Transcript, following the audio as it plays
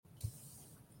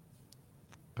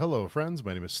Hello, friends.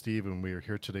 My name is Steve, and we are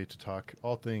here today to talk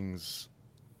all things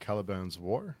Caliban's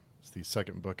War. It's the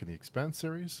second book in the Expanse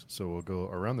series, so we'll go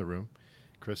around the room.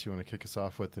 Chris, you want to kick us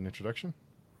off with an introduction?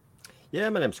 Yeah,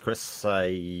 my name's Chris.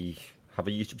 I have a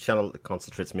YouTube channel that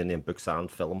concentrates mainly on books and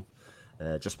film,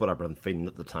 just whatever I'm feeling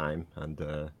at the time, and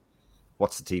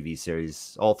watch the TV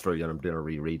series all through. And I'm doing a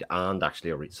reread and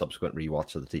actually a subsequent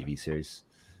rewatch of the TV series.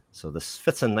 So this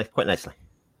fits in quite nicely.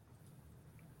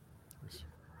 Yes.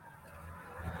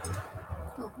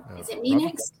 Cool. Is it me Robin?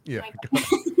 next? Yeah, Right. go ahead.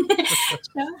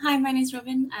 Sure. Hi, my name's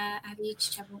Robin. I have a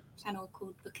YouTube channel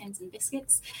called Bookends and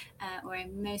Biscuits, where I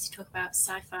mostly talk about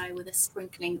sci-fi with a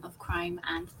sprinkling of crime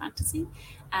and fantasy.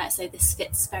 So this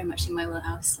fits very much in my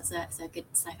wheelhouse as a good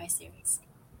sci-fi series.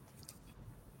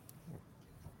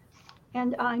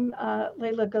 And I'm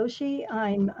Leila Ghoshi.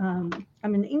 I'm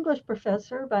an English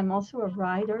professor, but I'm also a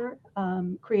writer,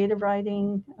 creative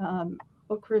writing,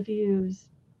 book reviews,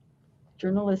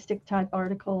 journalistic type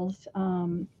articles,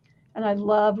 and I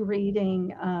love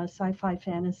reading sci-fi,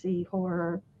 fantasy,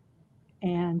 horror,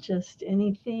 and just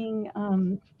anything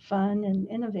fun and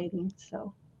innovating.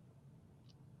 So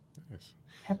Nice.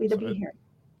 happy to be here.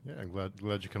 Yeah, I'm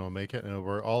glad you can all make it. And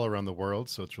we're all around the world,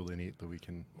 so it's really neat that we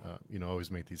can,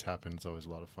 always make these happen. It's always a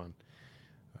lot of fun.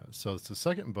 So it's the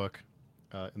second book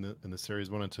in the series.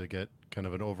 Wanted to get kind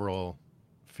of an overall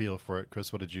feel for it.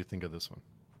 Chris, what did you think of this one?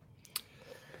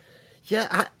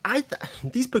 Yeah,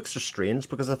 these books are strange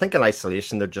because I think in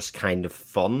isolation they're just kind of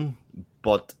fun,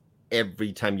 but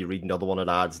every time you read another one, it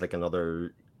adds like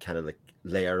another kind of like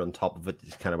layer on top of it.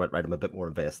 Just kind of went, right, I'm a bit more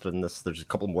invested in this. There's a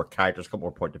couple more characters, a couple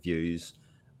more point of views,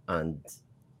 and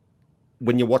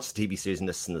when you watch the TV series and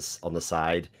this on the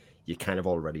side, you're kind of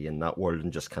already in that world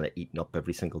and just kind of eating up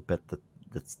every single bit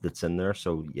that's in there.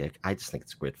 So yeah, I just think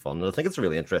it's great fun, and I think it's a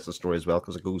really interesting story as well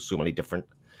because it goes so many different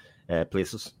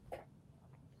places.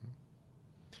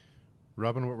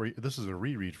 Robin, this is a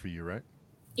reread for you, right?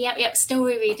 Yep, still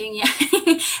rereading. Yeah,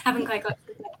 haven't quite got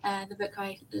to the book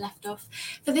I left off.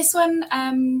 For this one,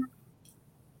 I'm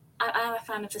a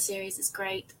fan of the series. It's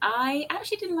great. I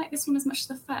actually didn't like this one as much as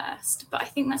the first, but I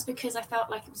think that's because I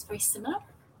felt like it was very similar.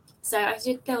 So I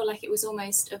did feel like it was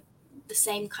almost the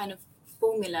same kind of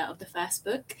formula of the first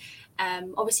book.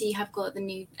 Obviously, you have got the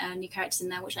new characters in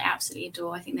there, which I absolutely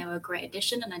adore. I think they were a great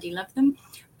addition, and I do love them.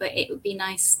 But it would be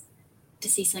nice to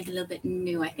see something a little bit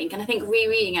new, I think. And I think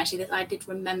rereading, actually, I did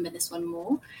remember this one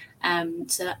more.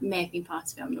 So that may have been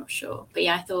part of it, I'm not sure. But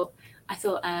yeah, I thought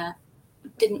it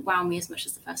didn't wow me as much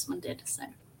as the first one did. So.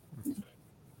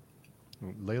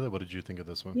 Leila, what did you think of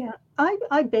this one? Yeah,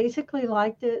 I basically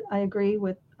liked it. I agree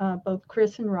with both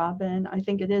Chris and Robin. I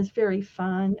think it is very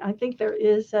fun. I think there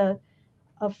is a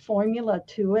formula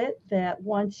to it that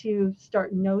once you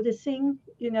start noticing,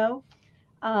 you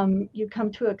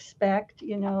come to expect,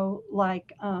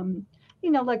 like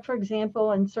for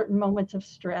example, in certain moments of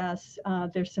stress,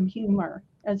 there's some humor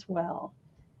as well.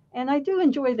 And I do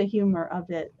enjoy the humor of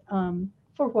it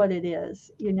for what it is,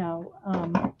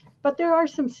 but there are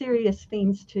some serious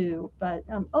themes too. But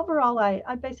overall,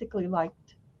 I basically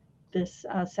liked this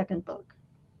second book.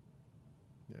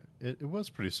 Yeah, it was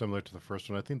pretty similar to the first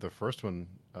one. I think the first one,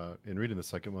 in reading the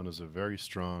second one, is a very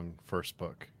strong first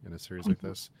book in a series like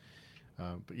this.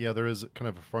 But yeah, there is kind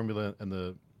of a formula, and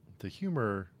the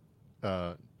humor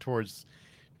towards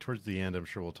the end. I'm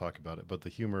sure we'll talk about it, but the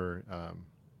humor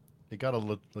it got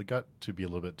to be a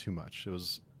little bit too much. It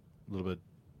was a little bit.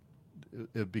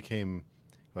 It became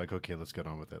like, okay, let's get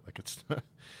on with it. Like it's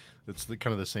it's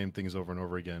kind of the same things over and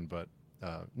over again, but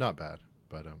not bad.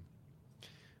 But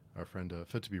our friend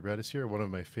Fit to Be Read is here. One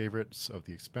of my favorites of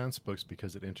the Expanse books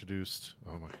because it introduced.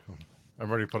 Oh my!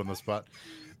 I'm already put on the spot.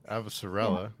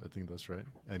 Avasarala, I think that's right,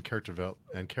 and character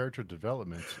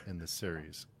development in the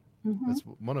series. Mm-hmm. That's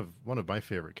one of my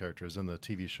favorite characters in the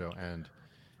TV show and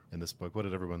in this book. What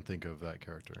did everyone think of that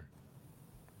character?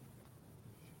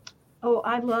 Oh,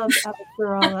 I love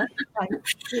Avasarala.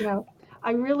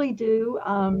 I really do.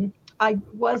 I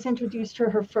was introduced to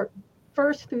her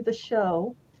first through the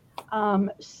show.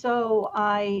 So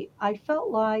I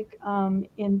felt like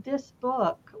in this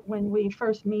book, when we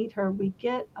first meet her, we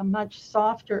get a much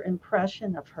softer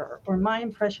impression of her, or my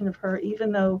impression of her,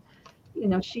 even though,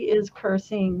 she is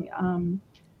cursing.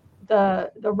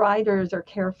 The writers are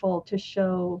careful to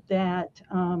show that,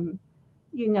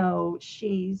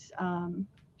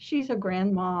 she's a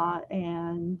grandma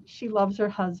and she loves her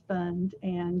husband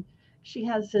and she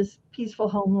has this peaceful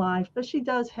home life, but she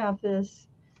does have this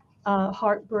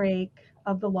heartbreak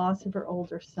of the loss of her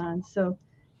older son. So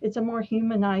it's a more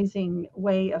humanizing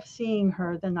way of seeing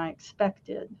her than I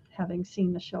expected, having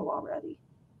seen the show already.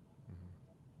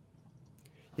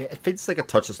 Yeah, it feels like it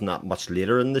touches on that much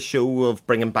later in the show of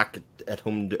bringing back at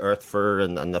home to Earth for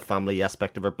and the family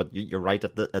aspect of it. But you're right,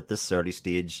 at this early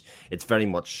stage, it's very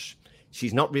much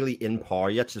she's not really in power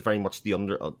yet. She's very much the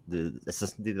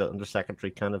assistant to the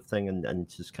undersecretary kind of thing,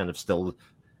 and she's kind of still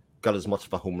got as much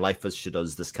of a home life as she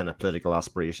does this kind of political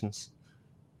aspirations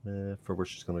for where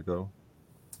she's going to go.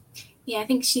 Yeah, I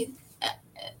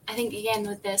think again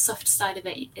with the soft side of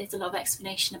it, there's a lot of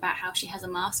explanation about how she has a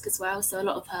mask as well. So a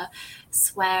lot of her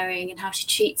swearing and how she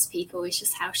treats people is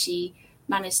just how she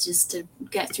manages to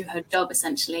get through her job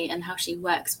essentially, and how she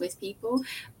works with people.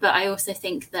 But I also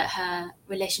think that her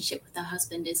relationship with her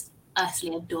husband is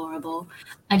earthly adorable.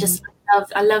 I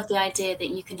love the idea that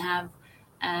you can have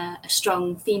a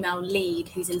strong female lead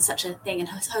who's in such a thing, and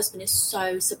her husband is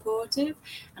so supportive.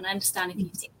 And I understand if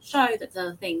you've seen the show that there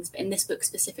are things, but in this book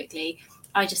specifically,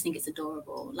 I just think it's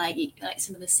adorable. Like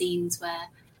some of the scenes where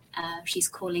she's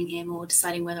calling him or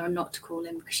deciding whether or not to call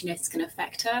him because she knows it's going to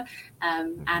affect her.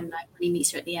 And like when he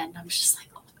meets her at the end, I'm just like,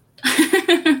 oh.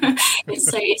 it's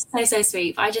so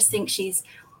sweet. But I just think she's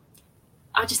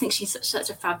such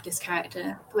a fabulous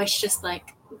character, where she just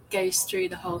like goes through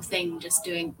the whole thing just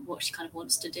doing what she kind of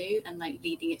wants to do and like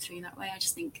leading it through that way. I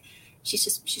just think she's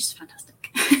just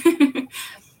fantastic.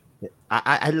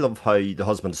 I love how the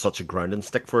husband is such a grounding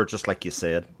stick for her, just like you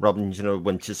said, Robin. You know,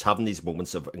 when she's having these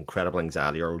moments of incredible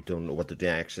anxiety or don't know what to do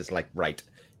next, she's like, right,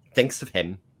 thinks of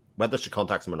him. Whether she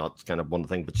contacts him or not, it's kind of one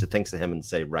thing, but she thinks of him and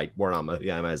say, right, where am I? Who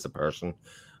am I as a person?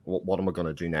 What am I going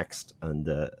to do next? And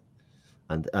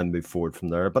move forward from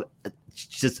there. But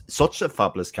she's such a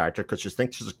fabulous character because she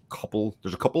thinks there's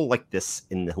a couple like this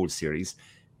in the whole series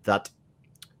that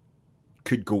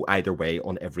could go either way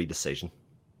on every decision.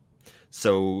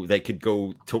 So they could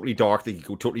go totally dark, they could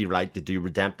go totally right, they do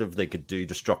redemptive, they could do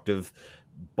destructive,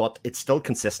 but it's still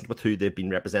consistent with who they've been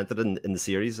represented in the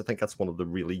series. I think that's one of the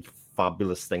really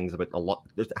fabulous things about a lot.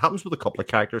 It happens with a couple of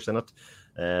characters in it,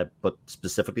 but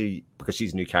specifically because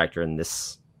she's a new character in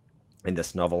this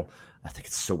novel, I think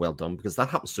it's so well done because that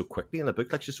happens so quickly in a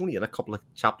book. Like she's only in a couple of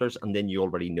chapters, and then you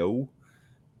already know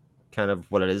kind of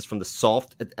what it is from the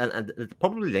soft, and it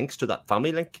probably links to that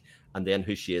family link, and then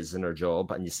who she is in her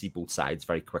job, and you see both sides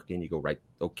very quickly, and you go, right,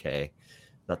 okay,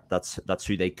 that's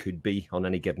who they could be on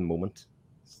any given moment.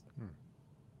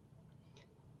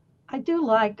 I do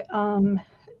like, how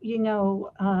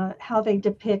they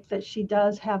depict that she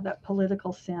does have that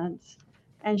political sense,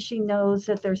 and she knows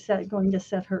that they're going to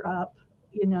set her up.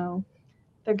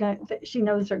 She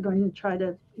knows they're going to try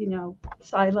to,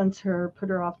 silence her, put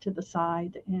her off to the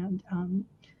side, and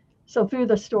so through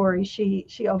the story,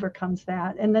 she overcomes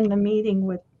that. And then the meeting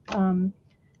with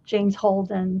James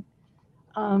Holden,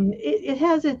 it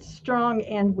has its strong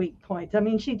and weak points. I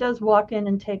mean, she does walk in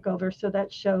and take over, so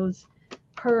that shows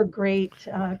her great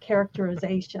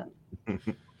characterization.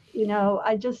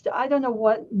 I don't know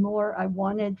what more I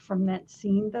wanted from that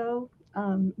scene, though.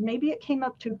 Maybe it came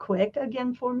up too quick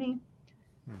again for me.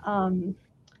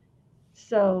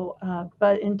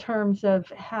 But in terms of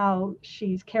how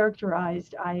she's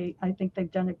characterized, I think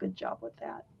they've done a good job with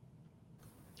that.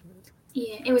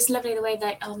 Yeah, it was lovely the way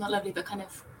that, not lovely, but kind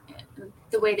of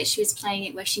the way that she was playing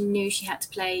it, where she knew she had to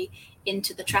play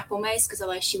into the trap almost, because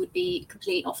otherwise she would be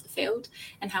completely off the field,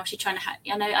 and how she's trying to,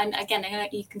 I know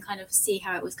you can kind of see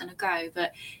how it was going to go,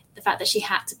 but the fact that she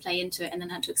had to play into it and then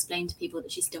had to explain to people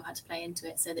that she still had to play into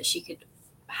it so that she could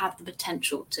have the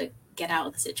potential to get out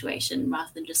of the situation rather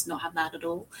than just not have that at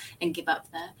all and give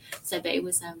up there. So, but it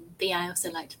was, but yeah, I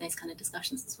also liked those kind of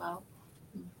discussions as well.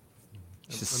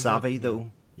 She's savvy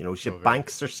though. She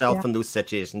banks herself in those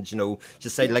situations. She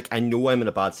said, like, I know I'm in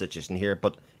a bad situation here,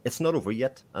 but it's not over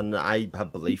yet. And I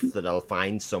have belief that I'll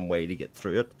find some way to get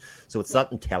through it. So it's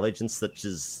that intelligence that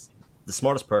she's the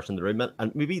smartest person in the room.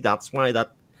 And maybe that's why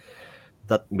that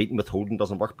meeting with Holden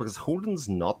doesn't work, because Holden's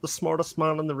not the smartest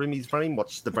man in the room. He's very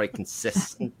much the very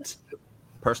consistent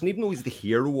person, even though he's the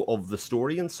hero of the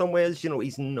story in some ways.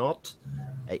 He's not.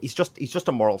 He's just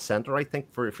a moral center, I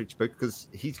think, for each book, because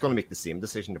he's going to make the same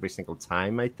decision every single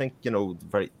time. I think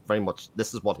very very much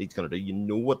this is what he's going to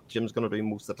do. What Jim's going to do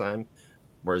most of the time,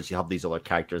 whereas you have these other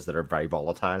characters that are very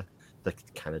volatile that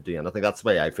kind of do anything. That's the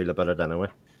way I feel about it anyway.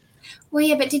 Well,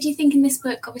 yeah, but did you think in this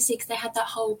book, obviously, because they had that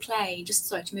whole play, just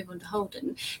sorry to move on to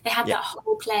Holden, they had that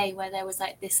whole play where there was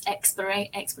like this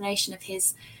explanation of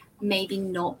his maybe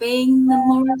not being the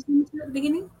moral center at the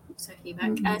beginning. So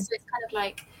feedback. So it's kind of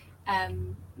like,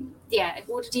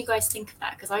 what did you guys think of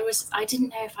that? Because I didn't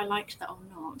know if I liked that or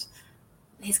not.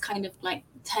 His kind of like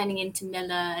turning into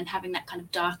Miller and having that kind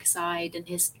of darker side and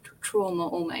his trauma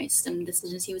almost and the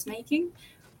decisions he was making.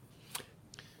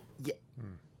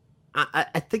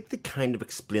 I think they kind of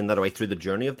explain that away through the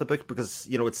journey of the book, because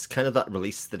it's kind of that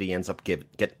release that he ends up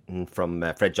getting from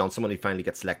Fred Johnson when he finally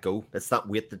gets let go. It's that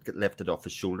weight that get lifted off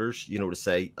his shoulders, to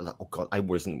say, oh God, I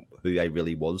wasn't who I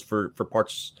really was for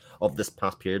parts of this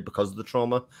past period because of the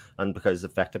trauma and because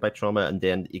affected by trauma. And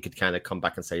then he could kind of come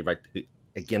back and say, right,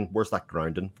 again, where's that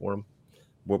grounding for him?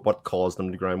 What caused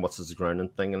him to ground? What's his grounding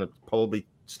thing? And it probably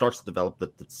starts to develop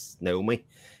that it's Naomi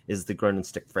is the grounding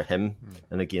stick for him.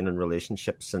 And again, in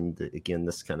relationships, and again,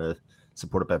 this kind of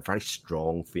supported by a very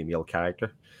strong female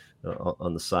character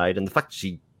on the side. And the fact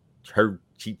she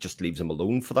just leaves him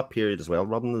alone for that period as well,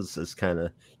 Robin, is kind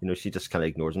of, she just kind of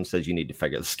ignores him, says, you need to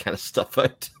figure this kind of stuff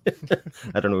out.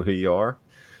 I don't know who you are.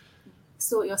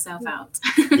 Sort yourself out.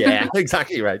 Yeah,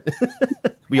 exactly right.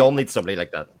 We all need somebody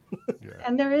like that. Yeah.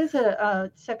 And there is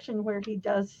a section where he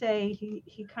does say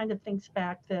he kind of thinks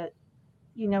back that,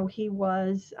 he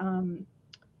was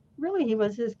he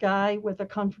was this guy with a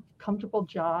comfortable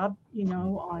job,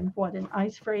 on an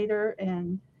ice freighter,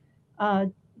 and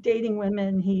dating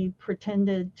women he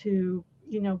pretended to,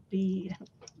 be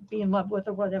in love with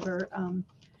or whatever.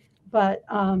 But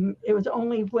it was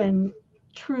only when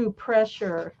true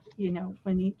pressure,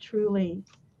 when he truly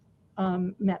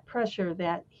met pressure,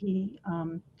 that he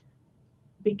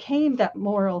became that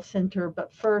moral center.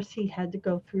 But first he had to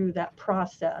go through that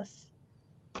process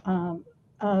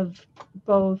of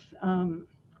both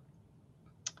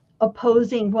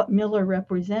opposing what Miller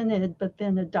represented, but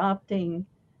then adopting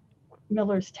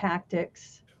Miller's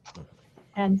tactics.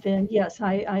 And then, yes,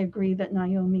 I agree that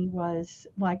Naomi was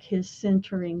like his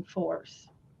centering force.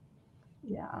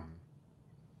 Yeah.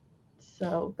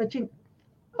 So, but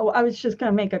I was just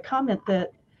going to make a comment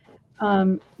that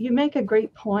you make a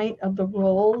great point of the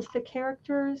roles the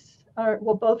characters are,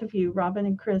 well, both of you, Robin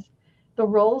and Chris, the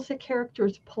roles the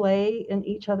characters play in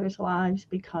each other's lives,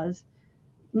 because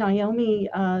Naomi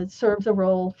serves a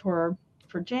role for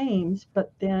James,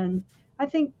 but then I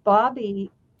think Bobby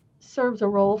serves a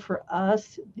role for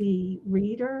us, the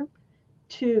reader,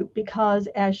 too, because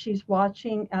as she's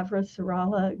watching Avra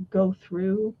Sarala go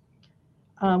through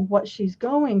what she's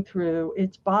going through,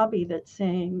 it's Bobby that's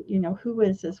saying, who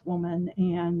is this woman?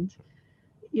 And,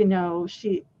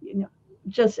 she,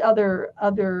 just other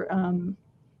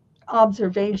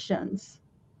observations.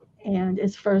 And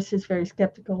at first is very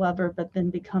skeptical of her, but then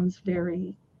becomes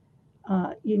very,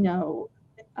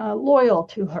 loyal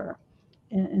to her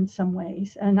in some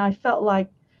ways. And I felt like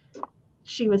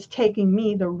she was taking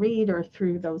me, the reader,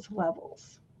 through those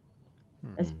levels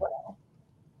as well.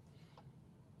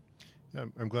 Yeah,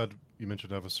 I'm glad you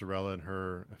mentioned Ava Sarella and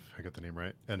her, if I got the name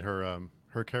right, and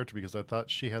her character, because I thought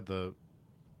she had the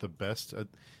best. I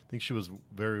think she was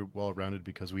very well rounded,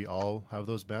 because we all have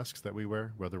those masks that we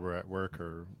wear, whether we're at work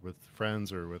or with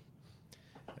friends or with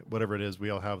whatever it is. We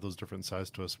all have those different sides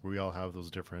to us. We all have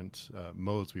those different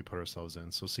modes we put ourselves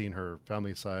in. So seeing her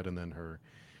family side and then her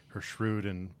shrewd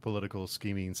and political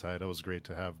scheming side, it was great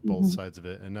to have both sides of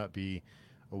it and not be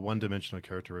a one-dimensional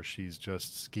character where she's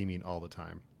just scheming all the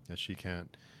time. That she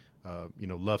can't,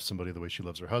 love somebody the way she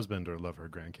loves her husband, or love her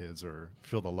grandkids, or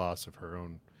feel the loss of her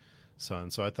own son.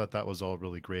 So I thought that was all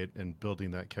really great, and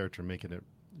building that character, making it.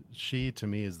 She, to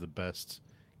me, is the best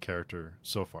character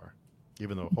so far.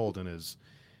 Even though Holden is,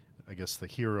 I guess, the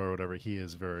hero or whatever, he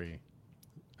is very.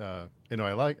 I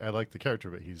like the character,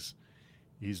 but he's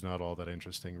not all that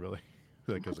interesting, really.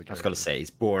 Like, as a I was going to say,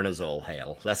 he's born as all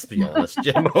hell. Let's be honest,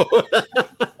 Jimmo.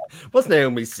 What's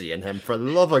Naomi seeing him, for the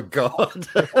love of God?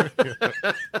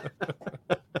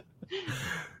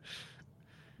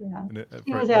 Yeah,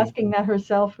 she was asking that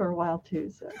herself for a while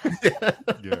too. So.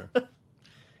 Yeah,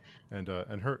 and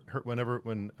when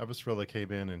Ava Sarella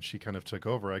came in and she kind of took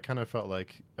over, I kind of felt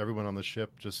like everyone on the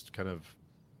ship just kind of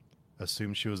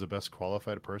assumed she was the best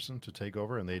qualified person to take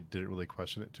over, and they didn't really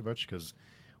question it too much, because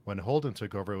when Holden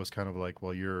took over, it was kind of like,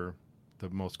 well, you're the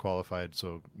most qualified,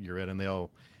 so you're it. And they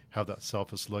all have that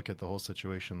selfish look at the whole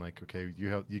situation, like, okay,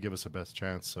 you give us the best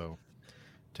chance, so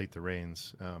take the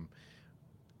reins.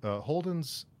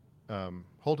 Holden's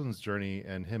journey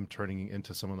and him turning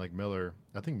into someone like Miller,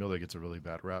 I think Miller gets a really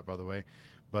bad rap, by the way,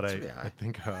 but I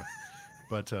think,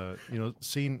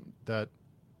 seeing that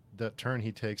turn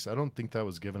he takes, I don't think that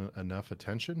was given enough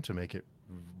attention to make it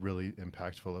really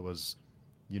impactful. It was.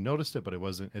 You noticed it, but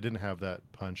it didn't have that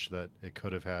punch that it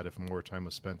could have had if more time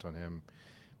was spent on him,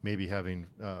 maybe having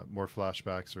more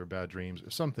flashbacks or bad dreams or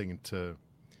something to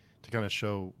kind of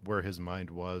show where his mind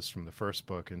was from the first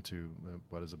book into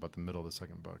what is about the middle of the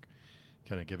second book,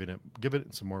 kind of give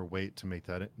it some more weight to make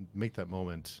that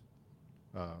moment,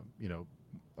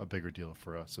 a bigger deal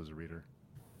for us as a reader.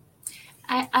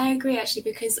 I agree, actually,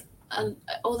 because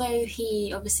although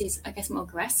he obviously is, I guess, more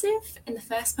aggressive in the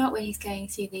first part where he's going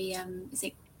to the is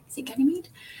it Ganymede?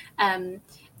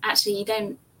 Actually,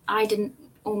 I didn't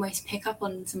almost pick up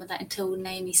on some of that until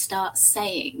Naomi starts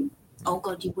saying, "Oh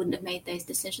God, you wouldn't have made those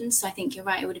decisions." So I think you're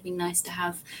right. It would have been nice to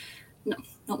have not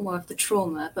more of the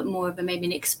trauma, but more of maybe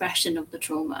an expression of the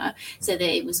trauma, so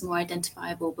that it was more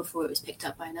identifiable before it was picked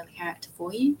up by another character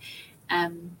for you.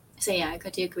 So yeah, I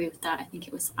do agree with that. I think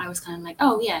I was kind of like,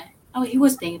 oh yeah, he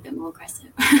was being a bit more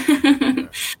aggressive.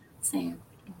 So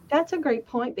that's a great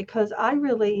point, because I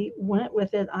really went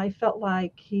with it. I felt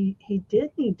like he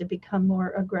did need to become more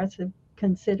aggressive,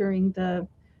 considering the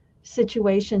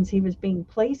situations he was being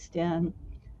placed in.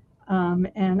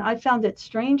 And I found it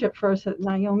strange at first that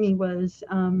Naomi was,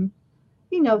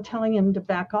 telling him to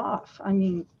back off. I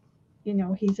mean,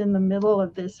 he's in the middle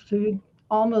of this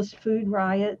almost food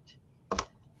riot.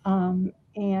 I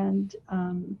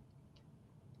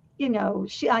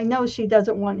know she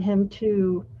doesn't want him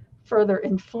to further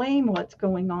inflame what's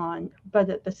going on, but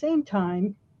at the same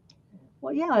time,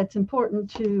 well, yeah, it's important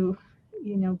to,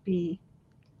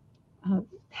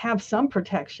 have some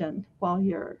protection while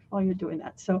you're doing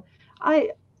that. So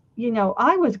I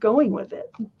was going with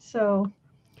it. So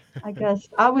I guess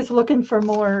I was looking for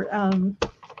more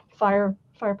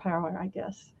firepower, I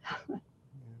guess.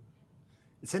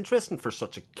 It's interesting for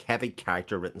such a heavy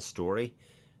character-written story.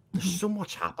 There's so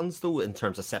much happens, though, in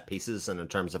terms of set pieces and in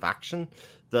terms of action,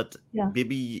 that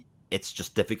maybe it's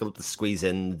just difficult to squeeze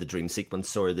in the dream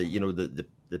sequence or the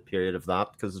period of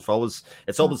that, because it's always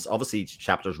obviously each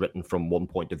chapter is written from one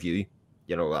point of view,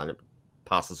 and it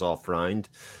passes off round.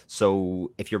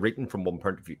 So if you're written from one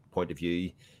point of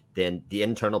view, then the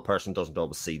internal person doesn't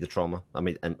always see the trauma. I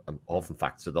mean, and often, in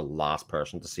fact, they're the last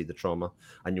person to see the trauma,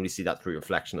 and you only see that through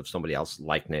reflection of somebody else,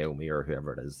 like Naomi or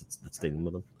whoever it is that's dealing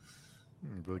with them.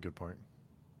 Really good point.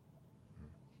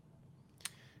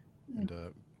 And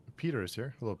Peter is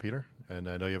here. Hello, Peter. And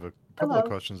I know you have a couple of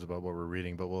questions about what we're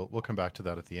reading, but we'll come back to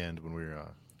that at the end when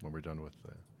we're done with.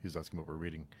 He's asking what we're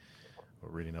reading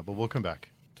now, but we'll come back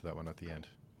to that one at the end.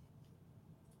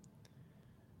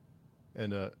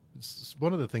 And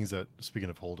one of the things that, speaking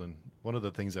of Holden, one of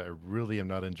the things that I really am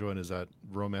not enjoying is that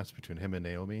romance between him and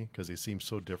Naomi, because they seem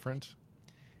so different,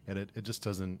 and it just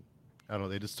doesn't. I don't know.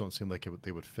 They just don't seem like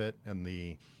they would fit, and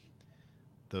the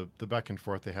back and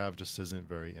forth they have just isn't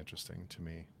very interesting to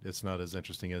me. It's not as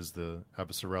interesting as the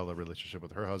Avasarala relationship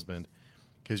with her husband,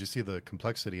 because you see the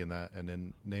complexity in that, and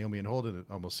then Naomi and Holden, it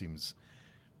almost seems.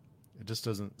 It just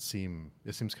doesn't seem.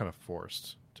 It seems kind of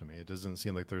forced to me. It doesn't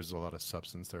seem like there's a lot of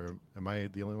substance there. Am I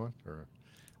the only one? Or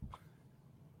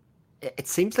it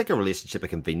seems like a relationship of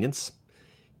convenience.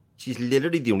 She's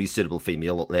literally the only suitable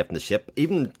female left in the ship.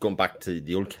 Even going back to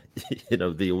the old,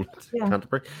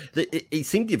 Canterbury, he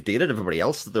seemed to have dated everybody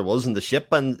else that there was in the ship,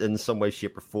 and in some way,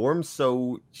 shape, or form.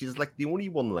 So she's like the only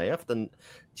one left, and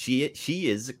she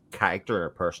is a character, a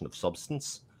person of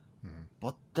substance.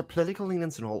 But the political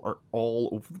leanings and all are all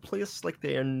over the place. Like,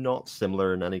 they are not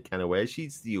similar in any kind of way.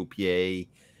 She's the OPA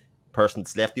person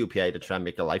that's left the OPA to try and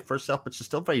make a life for herself, but she's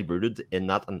still very rooted in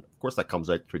that. And of course, that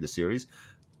comes out through the series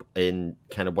in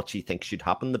kind of what she thinks should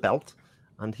happen in the belt.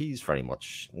 And he's very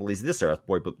much, well, he's this Earth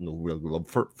boy, but no real love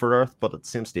for Earth. But at the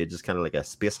same stage, is kind of like a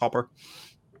space hopper.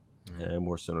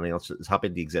 More so than anything else. Is happy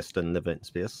to exist and live in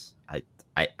space. I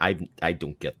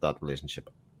don't get that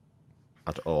relationship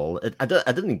at all. I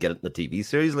didn't get it in the TV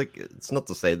series. Like, it's not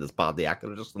to say that it's badly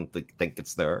acted. I just don't think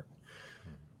it's there.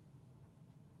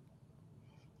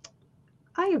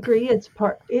 I agree.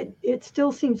 It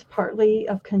still seems partly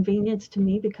of convenience to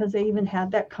me, because they even had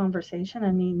that conversation.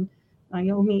 I mean,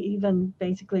 Naomi even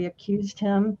basically accused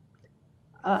him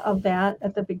of that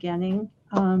at the beginning.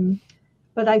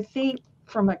 But I think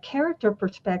from a character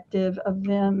perspective of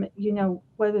them,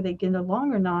 whether they get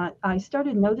along or not, I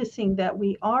started noticing that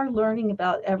we are learning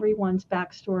about everyone's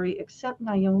backstory except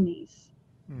Naomi's,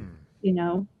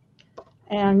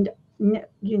 and,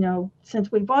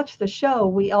 since we've watched the show,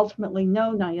 we ultimately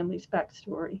know Naomi's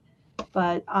backstory.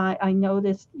 But I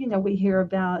noticed, we hear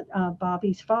about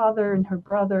Bobby's father and her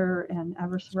brother and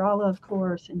Avasarala, of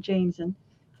course, and James and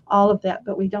all of that,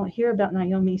 but we don't hear about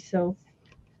Naomi. So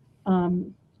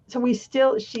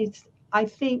I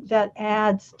think that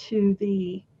adds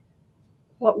to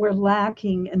what we're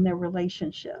lacking in their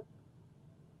relationship,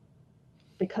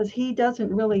 because he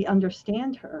doesn't really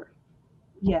understand her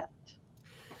yet.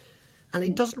 And he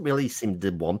doesn't really seem to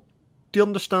want to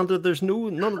understand her. There's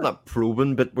none of that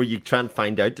probing bit where you try and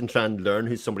find out and try and learn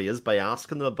who somebody is by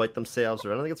asking them about themselves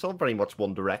or anything. It's all very much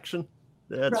one direction.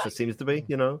 That's what it seems to be,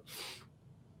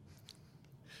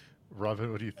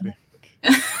 Robin, what do you think?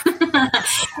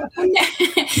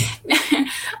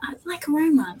 I like a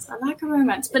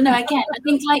romance. But no, again, I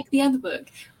think like the other book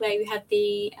where we had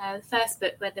the first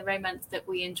book where the romance that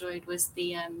we enjoyed was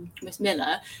the was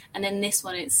Miller, and then this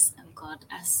one it's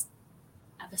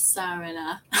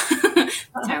Avasarala,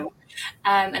 terrible,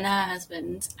 and her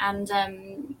husband,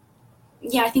 and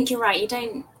yeah, I think you're right.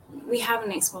 We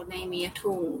haven't explored Naomi at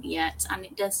all yet, and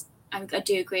it does. I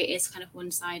do agree it is kind of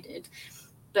one-sided,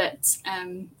 but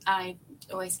I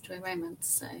always enjoy romance,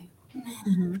 so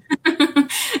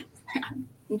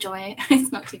enjoy it.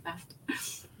 It's not too bad.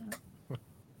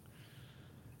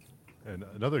 And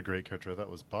another great character I thought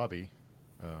was Bobby.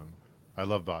 I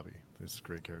love Bobby. This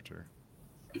great character.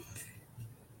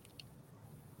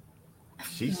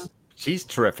 She's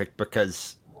terrific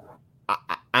because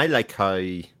I like how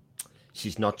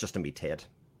she's not just a meathead.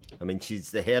 I mean, she's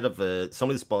the head of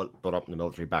somebody that's brought up in the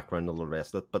military background and all the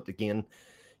rest of it. But again,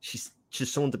 she's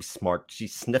someone to be smart. She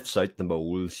sniffs out the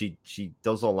mole. She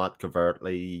does all that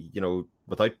covertly, you know,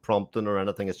 without prompting or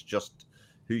anything. It's just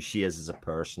who she is as a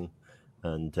person.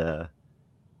 And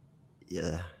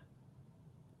yeah,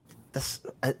 this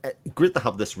great to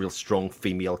have this real strong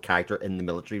female character in the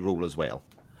military role as well.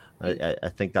 I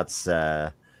think that's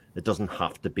it doesn't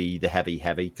have to be the heavy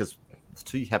because it's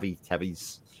two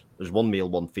heavies. There's one male,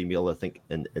 one female, I think,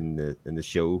 in the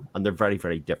show, and they're very,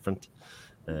 very different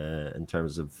in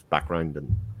terms of background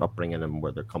and upbringing and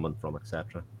where they're coming from,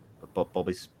 etc. But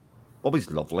Bobby's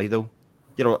lovely, though.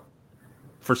 You know,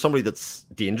 for somebody that's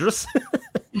dangerous,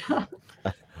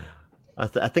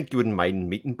 I think you wouldn't mind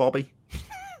meeting Bobby.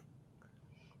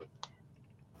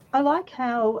 I like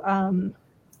how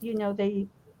you know the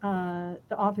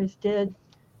authors did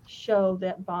show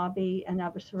that Bobby and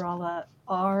Avasarala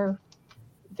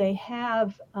they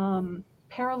have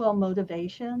parallel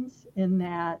motivations in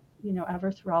that, you know,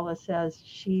 Avasarala says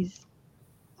she's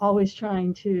always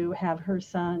trying to have her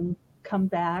son come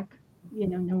back, you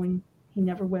know, knowing he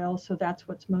never will. So that's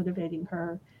what's motivating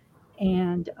her.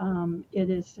 And it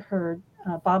is her,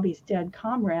 Bobby's dead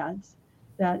comrades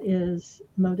that is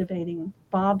motivating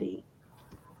Bobby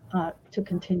to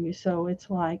continue. So it's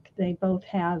like they both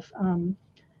have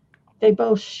they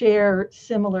both share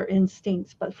similar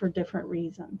instincts, but for different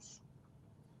reasons.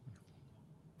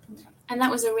 And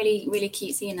that was a really, really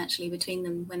cute scene actually between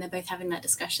them when they're both having that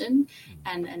discussion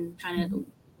and trying to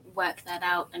work that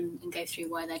out and go through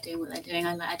why they're doing what they're doing.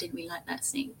 I did really like that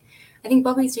scene. I think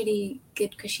Bobby's really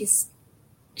good because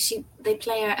they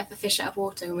play her as a fish out of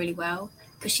water really well,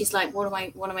 because she's like, what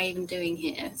am I even doing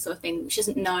here, sort of thing. She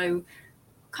doesn't know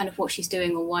kind of what she's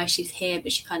doing or why she's here,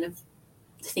 but she kind of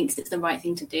thinks it's the right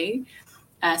thing to do.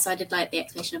 So I did like the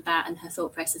explanation of that and her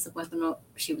thought process of whether or not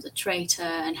she was a traitor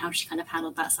and how she kind of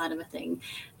handled that side of a thing,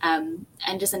 and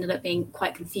just ended up being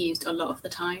quite confused a lot of the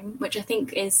time, which I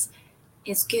think is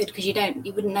good because you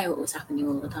wouldn't know what was happening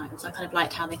all the time. So I kind of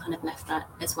liked how they kind of left that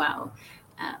as well,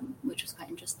 which was quite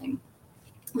interesting.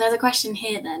 There's a question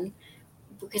here then,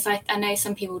 because I know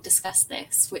some people discuss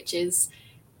this, which is,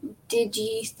 did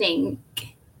you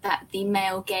think that the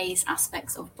male gaze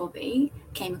aspects of Bobby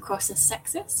came across as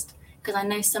sexist? Because I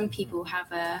know some people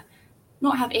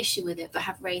not have issue with it, but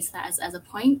have raised that as a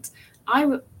point.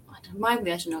 My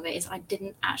version of it is I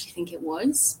didn't actually think it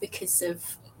was, because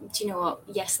of, do you know what?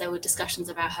 Yes, there were discussions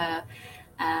about her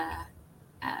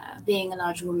being a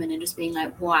large woman and just being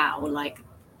like, wow, like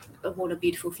what a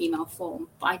beautiful female form.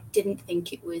 But I didn't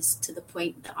think it was to the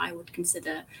point that I would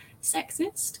consider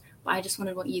sexist. But I just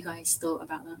wondered what you guys thought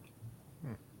about that.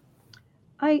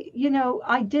 I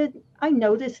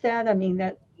noticed that. I mean,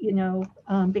 that,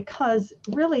 because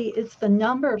really it's the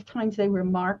number of times they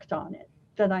remarked on it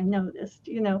that I noticed,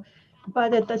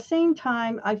 but at the same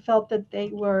time, I felt that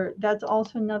that's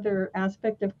also another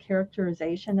aspect of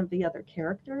characterization of the other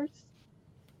characters,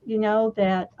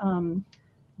 that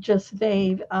just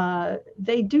they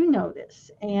do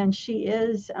notice. And she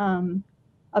is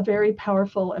a very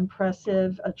powerful,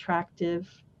 impressive, attractive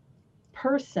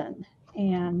person.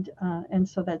 And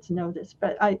so that's noticed.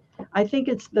 But I think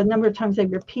it's the number of times they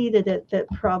repeated it that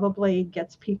probably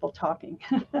gets people talking.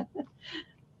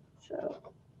 So.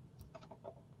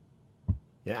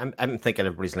 Yeah, I'm thinking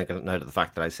everybody's linking it now to the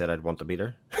fact that I said I'd want to meet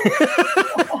her.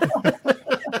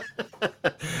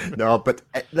 No, but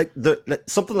like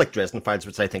something like Dresden Files,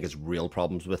 which I think is real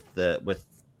problems with the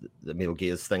male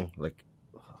gaze thing. Like,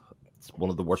 it's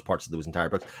one of the worst parts of those entire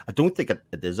books. I don't think it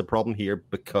is a problem here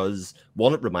because,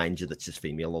 one, it reminds you that she's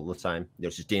female all the time.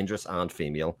 She's dangerous and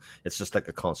female. It's just like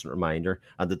a constant reminder,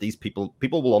 and that these people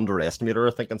will underestimate her,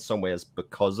 I think, in some ways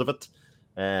because of it.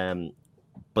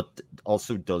 But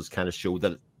also does kind of show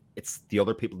that it's the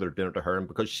other people that are doing it to her, and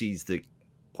because she's the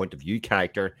point of view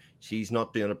character. She's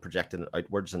not doing it, projecting it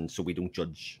outwards, and so we don't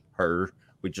judge her.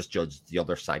 We just judge the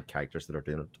other side characters that are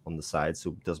doing it on the side,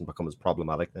 so it doesn't become as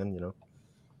problematic then, you know?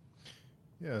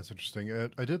 Yeah, it's interesting.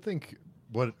 I did think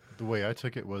the way I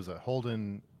took it was that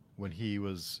Holden, when he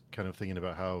was kind of thinking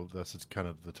about how this is kind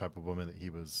of the type of woman that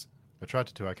he was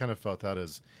attracted to, I kind of felt that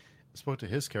as spoke to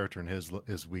his character and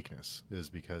his weakness is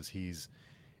because he's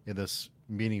in this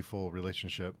meaningful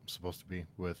relationship, supposed to be,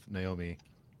 with Naomi,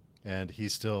 and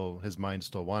his mind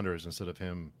still wanders instead of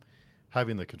him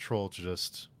having the control to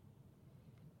just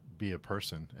be a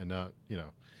person and not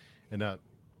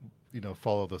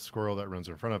follow the squirrel that runs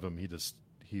in front of him.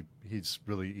 He's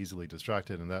really easily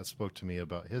distracted, and that spoke to me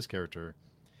about his character,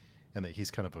 and that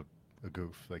he's kind of a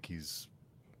goof. Like he's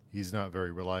not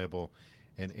very reliable.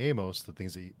 And Amos, the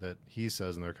things that he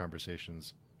says in their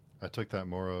conversations, I took that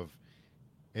more of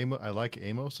Amos. I like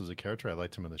Amos as a character. I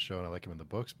liked him in the show and I like him in the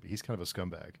books, but he's kind of a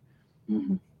scumbag.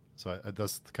 Mm-hmm. So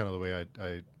that's kind of the way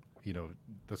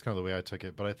that's kind of the way I took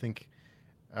it. But I think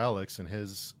Alex and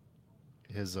his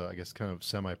I guess kind of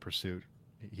semi-pursuit,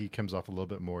 he comes off a little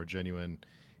bit more genuine,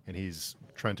 and he's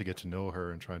trying to get to know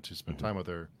her and trying to spend time with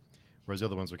her, whereas the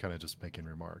other ones are kind of just making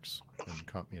remarks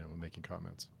and making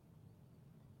comments.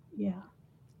 Yeah.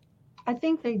 I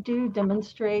think they do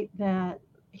demonstrate that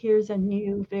here's a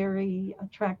new, very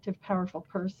attractive, powerful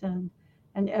person,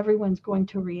 and everyone's going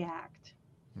to react.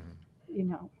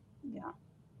 Mm-hmm. Yeah.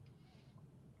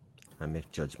 I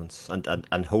make judgments,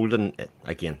 and Holden,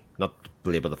 again, not to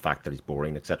belabor the fact that he's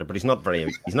boring, etc., but he's not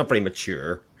very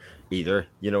mature either.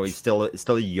 He's still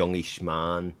a youngish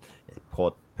man,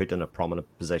 put in a prominent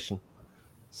position.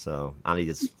 So, and he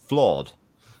is flawed.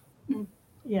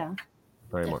 Yeah,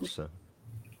 very much so.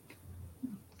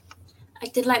 I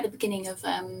did like the beginning of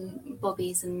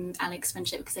Bobby's and Alex's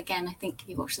friendship because, again, I think if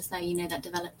you watch the show, that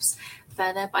develops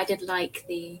further. But I did like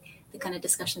the kind of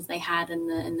discussions they had and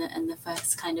the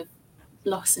first kind of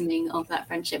blossoming of that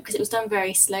friendship, because it was done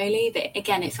very slowly, but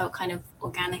again it felt kind of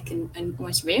organic and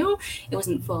almost real. It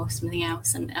wasn't forced something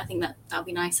else, and I think that'll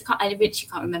be nice. I literally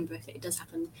can't remember if it does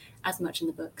happen as much in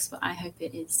the books, but I hope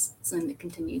it is something that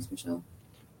continues for sure.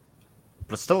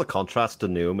 But it's still a contrast to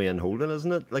Naomi and Holden,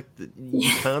 isn't it? Like you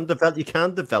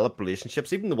can develop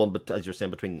relationships. Even the one, as you're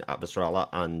saying, between Avasarala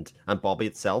and Bobby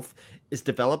itself is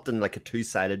developed in like a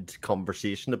two-sided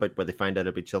conversation about where they find out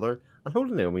about each other. And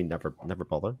Holden and Naomi never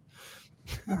bother.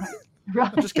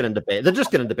 Right. They just get into bed.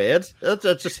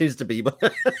 That just seems to be what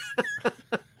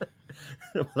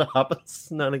happens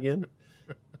now and again.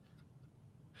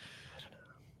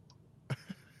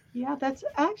 Yeah, that's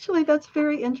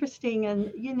very interesting.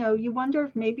 And, you wonder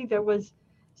if maybe there was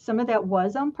some of that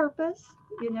was on purpose,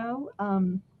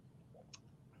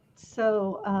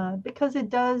 because it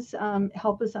does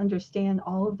help us understand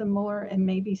all of them more, and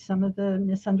maybe some of the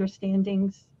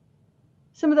misunderstandings,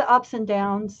 some of the ups and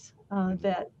downs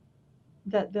that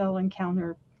they'll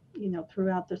encounter,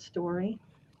 throughout the story.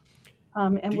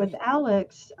 And with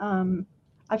Alex,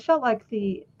 I felt like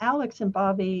the Alex and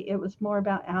Bobby, it was more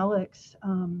about Alex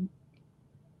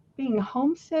being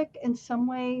homesick in some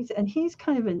ways, and he's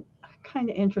kind of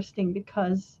interesting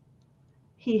because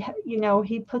he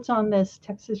puts on this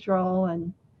Texas drawl,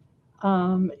 and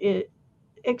it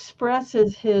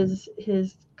expresses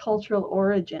his cultural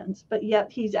origins, but yet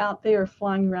he's out there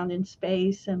flying around in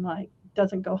space and like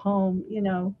doesn't go home,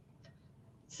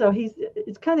 So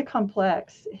it's kind of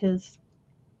complex, his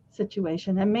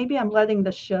situation, and maybe I'm letting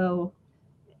the show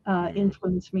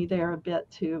influence me there a bit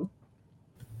too.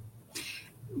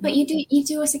 But you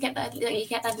do also get that, you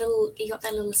got that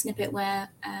little snippet where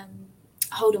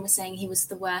Holden was saying he was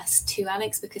the worst to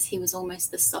Alex because he was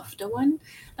almost the softer one,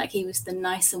 like he was the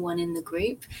nicer one in the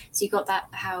group. So you got that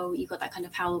kind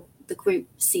of how the group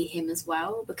see him as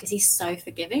well, because he's so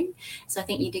forgiving. So I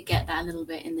think you did get that a little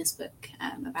bit in this book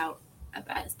about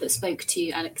that spoke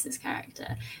to Alex's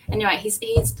character. And you're right, he's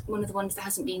one of the ones that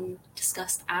hasn't been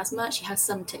discussed as much. He has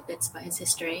some tidbits about his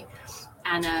history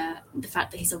and the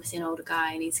fact that he's obviously an older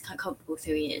guy and he's kind of comfortable with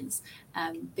who he is.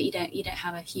 But he doesn't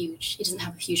have a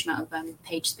huge amount of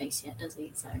page space yet, does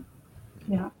he? So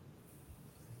yeah,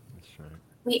 that's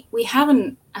right. We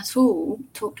haven't at all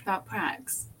talked about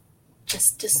Prax.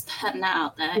 Just putting that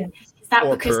out there. Yes. Is that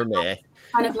Or because Kermit.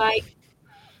 kind of like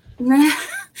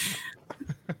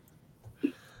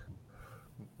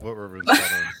What were we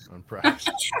on Prax?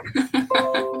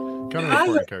 Kind of an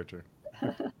important character.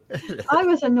 I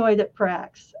was annoyed at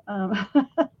Prax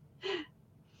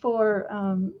for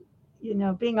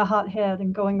being a hothead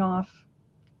and going off,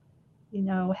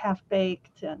 half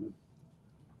baked,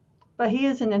 but he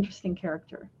is an interesting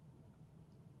character.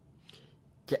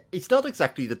 Yeah, he's not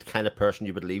exactly the kind of person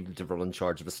you would leave to run in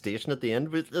charge of a station at the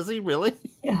end, is he really?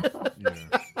 Yeah.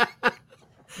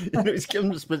 He's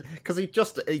given this because he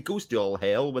goes to all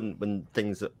hell when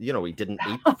things, he didn't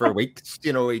eat for weeks,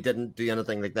 he didn't do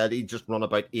anything like that. He just run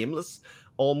about aimless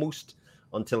almost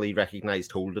until he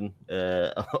recognized Holden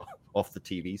off the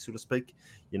TV, so to speak,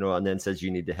 and then says, "You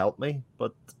need to help me."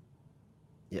 But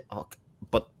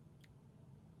but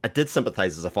I did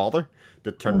sympathize as a father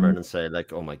to turn around and say,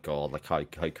 like, "Oh my God, like how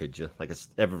could you?" Like, it's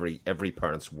every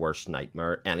parent's worst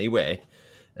nightmare anyway,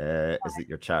 is that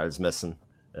your child's missing,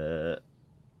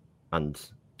 and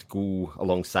to go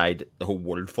alongside the whole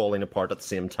world falling apart at the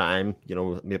same time,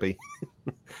 maybe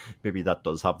that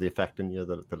does have the effect on you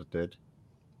that it did.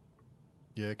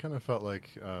 Yeah, it kind of felt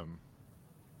like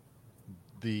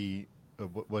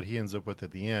what he ends up with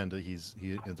at the end. He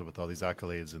ends up with all these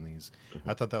accolades and these.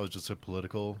 I thought that was just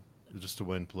just to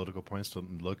win political points to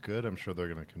look good. I'm sure they're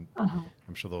gonna.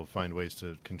 I'm sure they'll find ways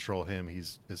to control him.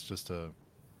 It's just to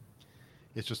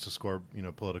score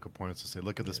political points to say,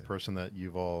 look at this person that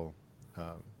you've all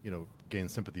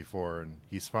gained sympathy for, and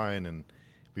he's fine, and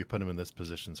we put him in this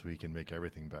position so he can make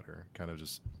everything better. Kind of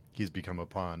just he's become a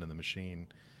pawn in the machine.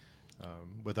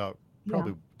 Without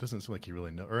probably doesn't seem like he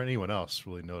really or anyone else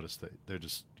really noticed that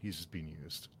he's just being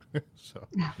used. So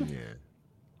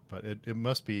but it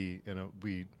must be,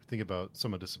 we think about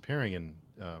someone disappearing and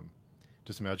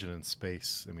just imagine in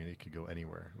space. I mean, it could go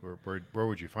anywhere. Where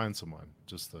would you find someone?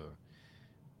 Just the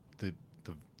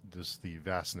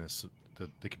vastness that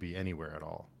they could be anywhere at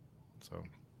all. So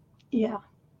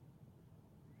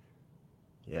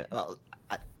well,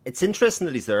 it's interesting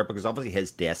that he's there because obviously his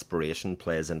desperation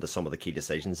plays into some of the key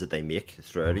decisions that they make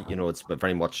throughout it. It's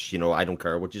very much, I don't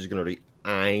care what you're going to do.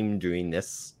 I'm doing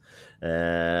this.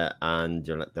 And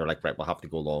they're like, right, we'll have to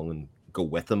go along and go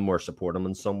with him or support him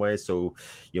in some way. So,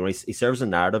 he serves a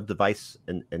narrative device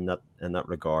in that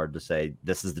regard to say,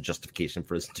 this is the justification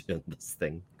for us doing this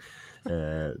thing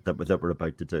that we're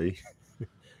about to do.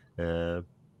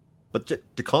 But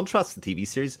to contrast the TV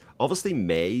series, obviously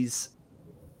May's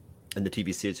in the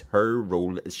TV series, her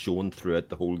role is shown throughout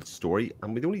the whole story,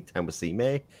 and the only time we see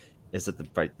May is at the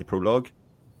prologue,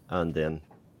 and then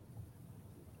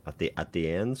at the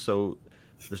end. So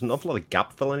there's an awful lot of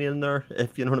gap filling in there,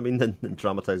 if you know what I mean, in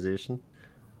dramatization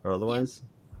or otherwise.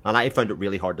 And I found it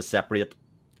really hard to separate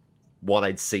what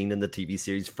I'd seen in the TV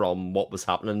series from what was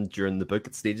happening during the book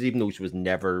at stages, even though she was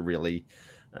never really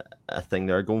a thing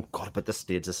there going, God, but this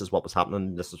stage, this is what was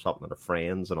happening, this was happening to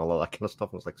friends and all of that kind of stuff.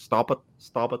 And I was like, stop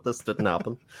it, this didn't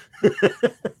happen.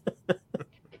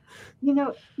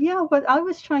 What I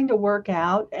was trying to work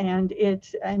out, and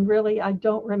really I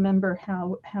don't remember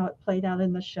how it played out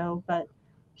in the show, but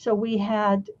so we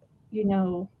had,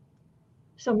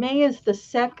 so May is the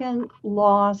second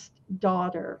lost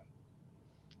daughter.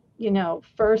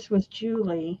 First was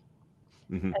Julie,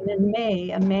 and then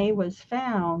May was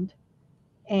found.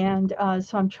 And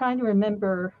so I'm trying to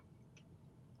remember,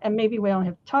 and maybe we don't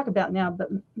have to talk about now, but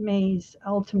May's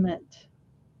ultimate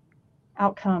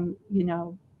outcome,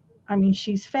 I mean,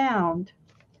 she's found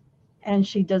and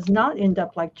she does not end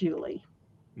up like Julie,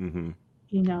 and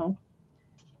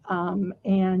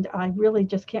I really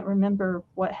just can't remember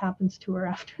what happens to her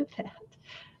after that.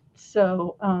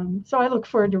 So I look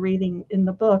forward to reading in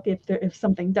the book if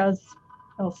something else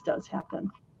does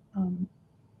happen.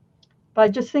 But I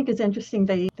just think it's interesting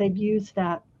they've used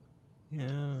that.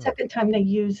 Second time they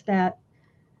used that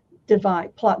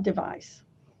plot device.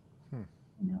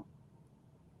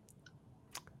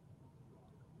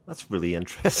 That's really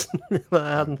interesting.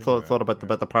 I hadn't thought about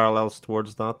the parallels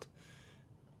towards that.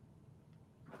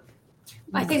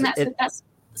 I think that's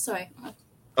sorry.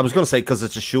 I was going to say, because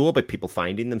it's a show about people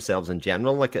finding themselves in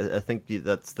general. Like, I think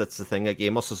that's the thing. Like,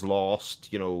 Amos is lost,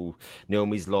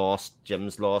 Naomi's lost,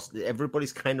 Jim's lost.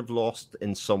 Everybody's kind of lost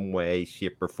in some way,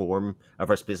 shape, or form. Of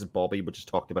our space, Bobby, which is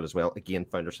talked about as well, again,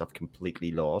 found herself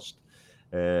completely lost.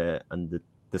 And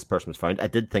this person was found. I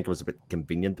did think it was a bit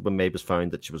convenient when May was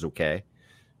found that she was okay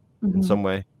in some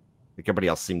way. Like, everybody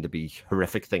else seemed to be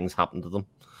horrific things happened to them.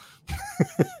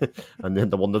 And then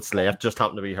the one that's left just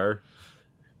happened to be her.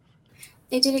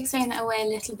 They did explain that away a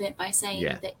little bit by saying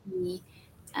that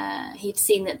he'd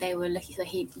seen that they were looking, so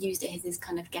he'd used it as his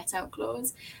kind of get out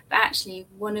clause. But actually,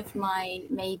 one of my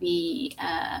maybe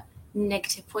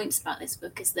negative points about this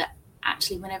book is that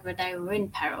actually whenever they were in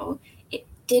peril, it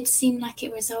did seem like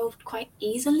it resolved quite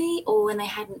easily, or when they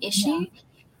had an issue.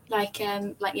 Like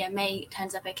May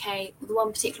turns up okay. The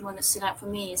one particular one that stood out for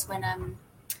me is when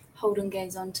Holden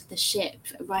goes onto the ship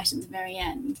right at the very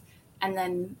end. And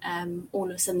then all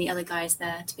of a sudden the other guy's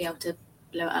there to be able to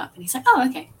blow it up. And he's like, oh,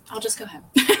 okay, I'll just go home.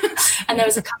 And there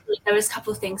was a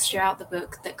couple of things throughout the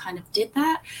book that kind of did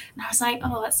that, and I was like,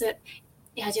 oh, that's it.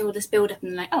 Yeah, I do all this build up,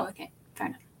 and like, oh, okay, fair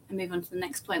enough, and move on to the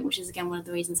next point, which is again one of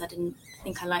the reasons I didn't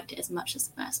think I liked it as much as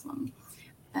the first one.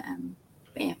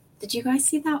 But yeah, did you guys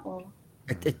see that or?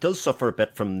 It does suffer a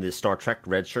bit from the Star Trek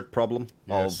red shirt problem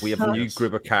of we have a new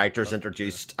group of characters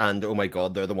introduced, and oh my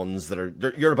god, they're the ones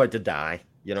that you're about to die,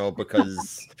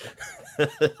 because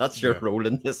that's your role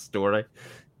in this story.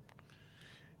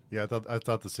 Yeah, I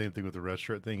thought the same thing with the red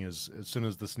shirt thing. Is as soon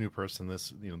as this new person,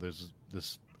 there's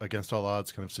this against all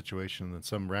odds kind of situation, and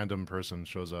some random person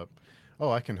shows up.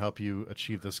 Oh, I can help you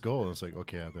achieve this goal, and it's like,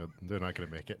 okay, yeah, they're not going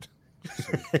to make it.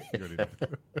 So you already know.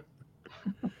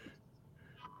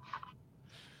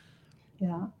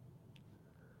 Yeah.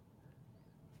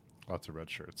 Lots of red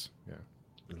shirts. Yeah.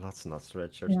 Lots and lots of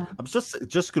red shirts. Yeah. I was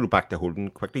just going back to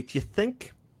Holden quickly. Do you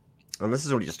think, and this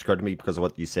has only just occurred to me because of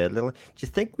what you said, Lily, do you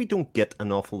think we don't get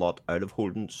an awful lot out of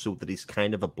Holden so that he's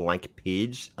kind of a blank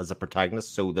page as a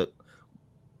protagonist, so that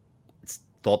it's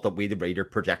thought that we, the reader,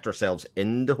 project ourselves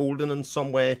into Holden in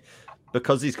some way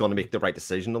because he's going to make the right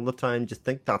decision all the time? Do you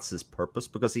think that's his purpose?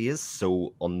 Because he is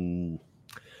so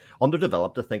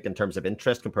underdeveloped, I think, in terms of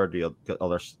interest compared to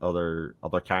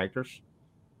other characters.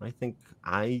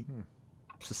 I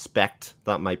suspect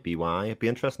that might be why. It'd be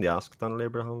interesting to ask Daniel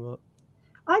Abraham that.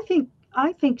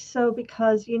 I think so,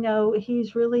 because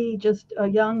he's really just a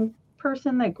young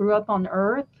person that grew up on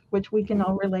Earth, which we can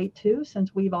all relate to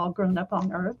since we've all grown up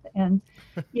on Earth, and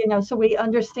so we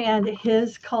understand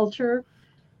his culture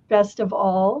best of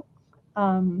all.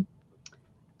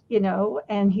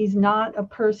 And he's not a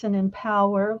person in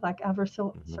power like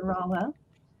Avasarala.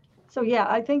 So yeah,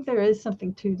 I think there is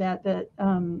something to that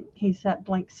he's that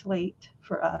blank slate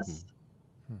for us.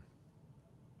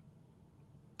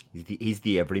 He's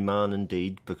the everyman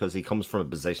indeed, because he comes from a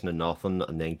position of nothing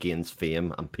and then gains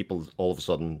fame, and people all of a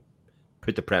sudden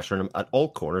put the pressure on him at all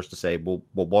corners to say, well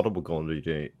what are we going to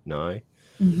do now?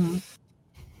 Mm-hmm.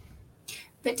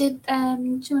 But do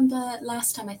you remember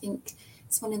last time, I think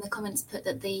someone in the comments put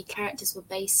that the characters were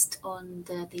based on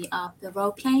the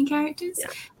role-playing characters,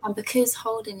 and because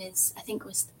Holden is, I think,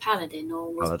 was the paladin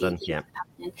or was Paladin, the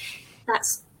paladin,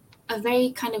 that's a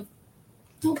very kind of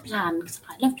not bland, because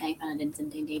I love playing paladins in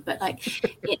D&D, but it's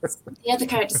the other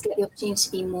characters get the opportunity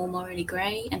to be more morally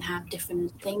grey and have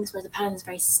different things, whereas the paladin's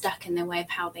very stuck in their way of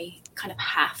how they kind of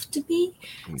have to be.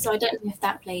 So I don't know if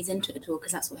that plays into it at all,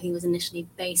 because that's what he was initially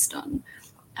based on.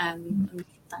 And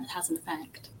that has an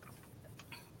effect.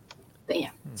 But yeah,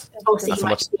 obviously he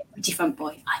might be a pretty front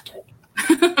boy. I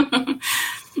don't.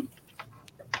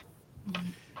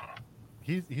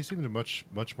 He seemed much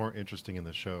more interesting in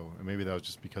the show, and maybe that was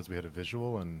just because we had a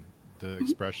visual and the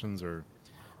expressions,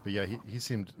 but yeah, he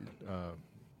seemed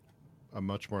a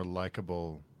much more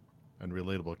likable and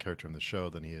relatable character in the show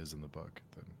than he is in the book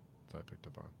that I picked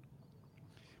up on.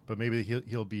 But maybe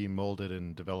he'll be molded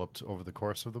and developed over the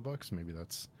course of the books. Maybe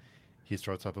he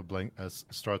starts off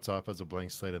as a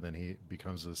blank slate, and then he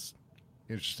becomes this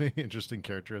interesting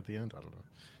character at the end. I don't know.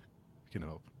 You can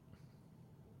hope.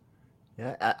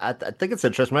 Yeah, I think it's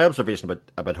interesting. My observation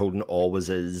about Holden always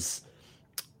is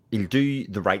he'll do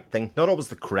the right thing, not always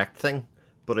the correct thing,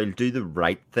 but he'll do the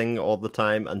right thing all the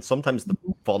time. And sometimes the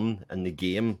fun in the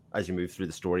game as you move through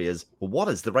the story is, well, what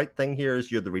is the right thing here?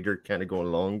 As you're the reader kind of going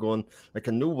along, going, like,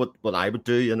 I know what I would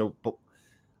do,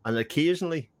 and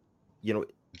occasionally,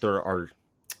 there are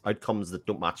outcomes that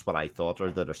don't match what I thought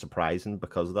or that are surprising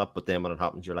because of that. But then when it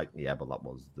happens, you're like, yeah, but that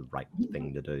was the right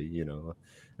thing to do.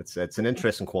 It's an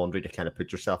interesting quandary to kind of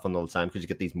put yourself in all the time, because you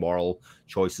get these moral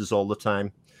choices all the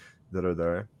time that are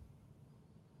there.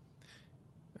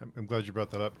 I'm glad you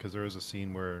brought that up, because there is a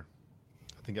scene where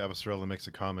I think Avasarala makes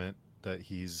a comment that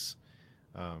he's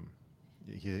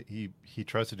he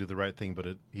tries to do the right thing, but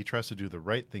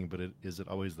is it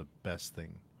always the best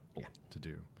thing to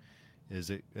do? Is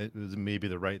it maybe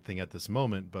the right thing at this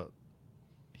moment, but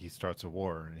he starts a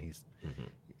war and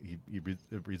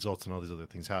it results in all these other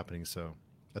things happening. So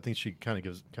I think she kind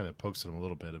of pokes him a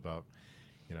little bit about,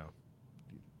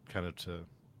 kind of to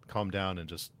calm down and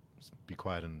just be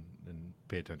quiet and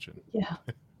pay attention. Yeah.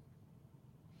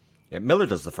 Yeah, Miller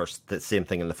does the same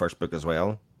thing in the first book as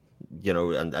well,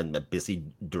 and basically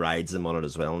derides him on it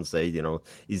as well and say,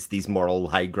 is these moral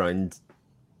high ground.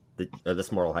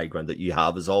 This moral high ground that you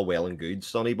have is all well and good,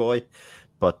 sonny boy,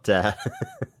 but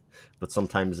but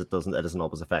sometimes it isn't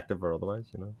always effective or otherwise,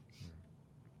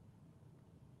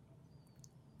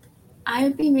 I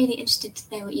would be really interested to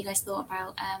know what you guys thought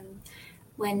about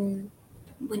when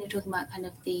you're talking about kind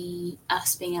of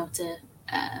us being able to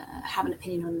have an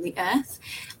opinion on the Earth,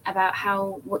 about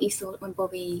what you thought when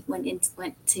Bobby went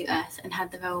to Earth and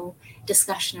had the whole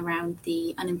discussion around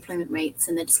the unemployment rates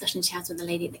and the discussion she has with the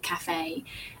lady at the cafe,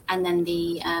 and then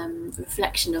the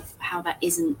reflection of how that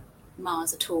isn't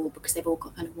Mars at all, because they've all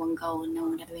got kind of one goal and no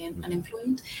one would ever be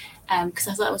unemployed. Because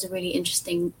I thought that was a really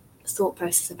interesting thought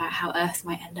process about how Earth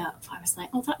might end up. I was like,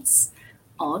 oh, that's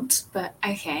odd, but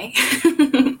okay.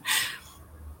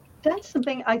 That's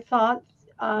something I thought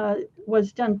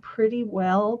was done pretty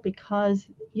well, because,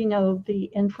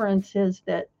 the inference is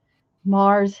that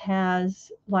Mars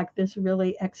has like this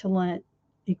really excellent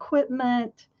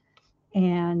equipment,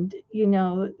 and,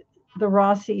 the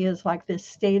Rossi is like this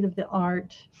state of the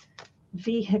art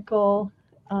vehicle.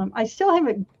 I still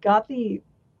haven't got the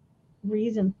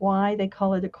reason why they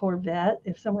call it a Corvette,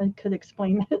 if someone could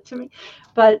explain that to me.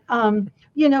 But,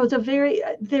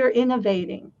 they're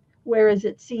innovating, whereas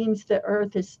it seems the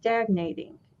Earth is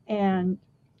stagnating. And,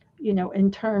 in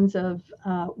terms of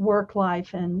work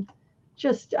life and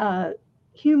just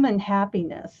human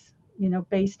happiness,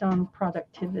 based on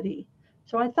productivity.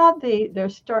 So I thought they're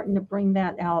starting to bring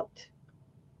that out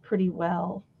pretty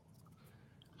well.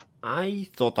 I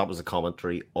thought that was a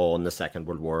commentary on the Second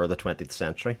World War of the 20th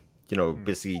century.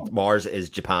 Basically Mars is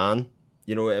Japan,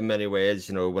 in many ways,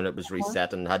 when it was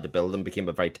reset and had to build and became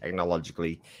a very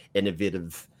technologically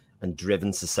innovative and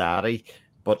driven society,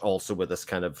 but also with this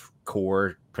kind of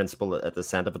core principle at the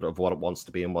center of it of what it wants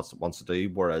to be and what it wants to do.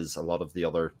 Whereas a lot of the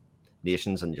other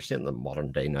nations, and you're seeing the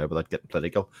modern day now without getting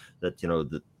political, that,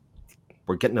 that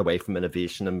we're getting away from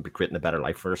innovation and creating a better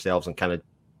life for ourselves and kind of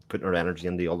putting our energy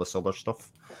into all this other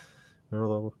stuff.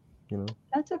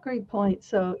 That's a great point.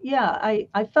 So yeah,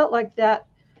 I felt like that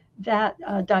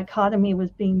dichotomy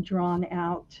was being drawn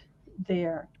out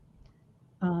there,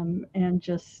 and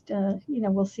just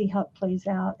we'll see how it plays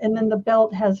out. And then the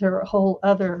belt has her whole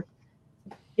other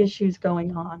issues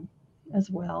going on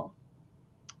as well.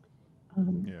 I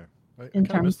kind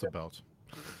of missed the belt.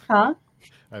 Huh?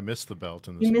 I missed the belt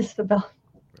in this. You missed the belt.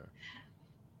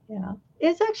 Yeah.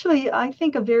 It's actually, I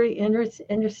think, a very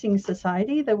interesting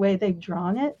society, the way they've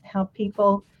drawn it, how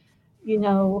people,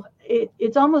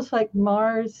 it's almost like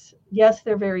Mars. Yes,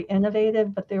 they're very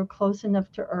innovative, but they're close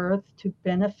enough to Earth to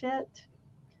benefit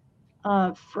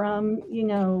from,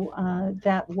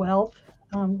 that wealth.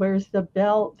 Whereas the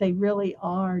belt, they really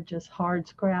are just hard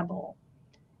scrabble.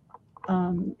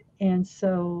 And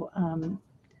so,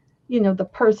 the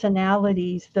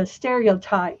personalities, the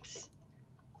stereotypes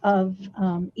of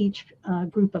each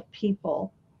group of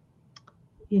people,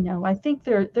 I think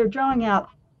they're drawing out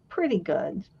pretty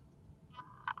good.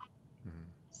 Mm-hmm.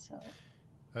 So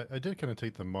I did kind of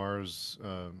take the Mars,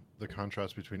 the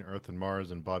contrast between Earth and Mars,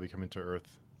 and Bobby coming to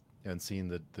Earth and seeing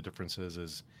the differences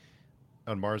is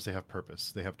on Mars they have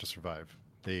purpose, they have to survive,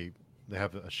 they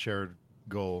have a shared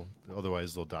goal,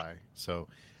 otherwise they'll die. So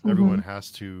everyone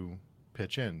has to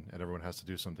pitch in and everyone has to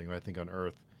do something. I think on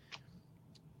Earth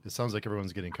it sounds like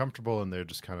everyone's getting comfortable and they're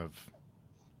just kind of,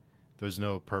 there's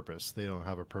no purpose. They don't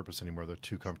have a purpose anymore. They're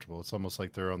too comfortable. It's almost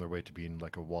like they're on their way to being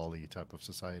like a WALL-E type of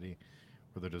society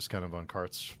where they're just kind of on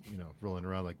carts, rolling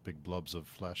around like big blobs of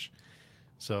flesh.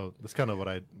 So that's kind of what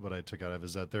I took out of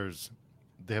is that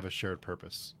they have a shared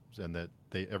purpose and that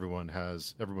everyone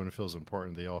feels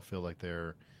important. They all feel like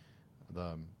that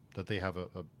they have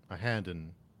a hand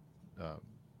in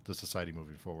the society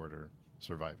moving forward or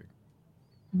surviving.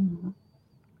 Mm-hmm.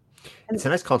 It's a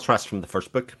nice contrast from the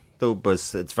first book, though,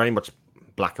 because it's very much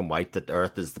black and white, that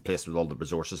Earth is the place with all the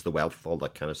resources, the wealth, all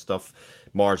that kind of stuff.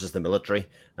 Mars is the military,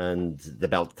 and the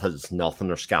belt has nothing,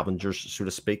 or scavengers, so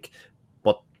to speak.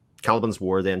 But Caliban's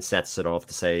War then sets it off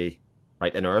to say,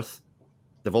 right, in Earth,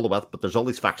 they've all the wealth, but there's all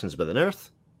these factions within Earth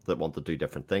that want to do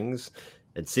different things.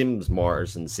 It seems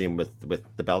Mars, and same with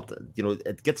the belt,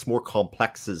 it gets more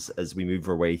complex as we move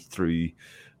our way through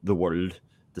the world,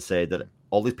 to say that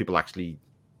all these people actually,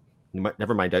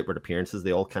 never mind outward appearances,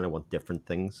 they all kind of want different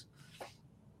things.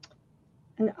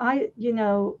 And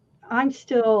I'm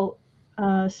still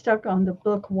stuck on the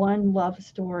book one love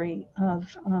story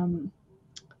of,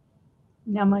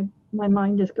 now my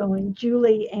mind is going,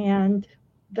 Julie and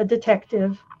the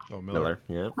detective. Oh, Miller.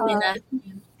 Yeah.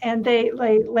 And they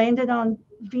landed on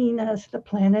Venus, the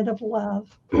planet of love.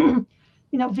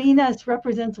 Venus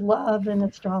represents love in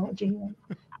astrology.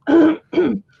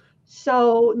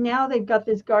 So now they've got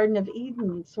this Garden of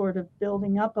Eden sort of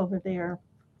building up over there,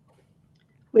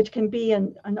 which can be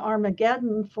an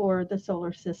Armageddon for the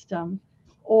solar system,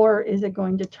 or is it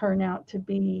going to turn out to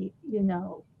be,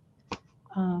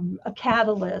 a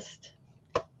catalyst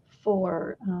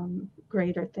for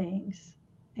greater things?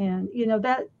 And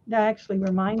that actually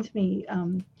reminds me,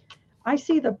 I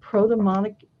see the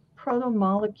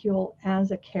protomolecule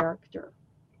as a character,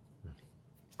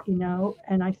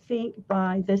 and I think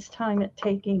by this time it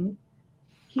taking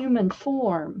human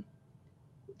form,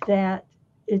 that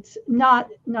it's not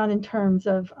in terms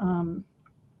of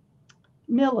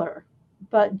Miller,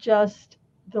 but just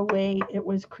the way it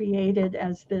was created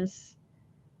as this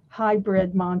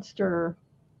hybrid monster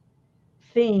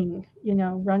thing,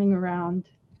 running around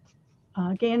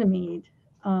Ganymede.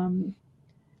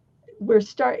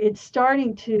 It's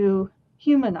starting to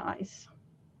humanize.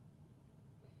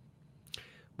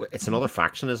 It's another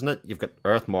faction, isn't it? You've got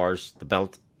Earth, Mars, the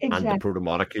Belt, Exactly. and the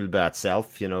protomolecule by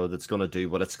itself, that's going to do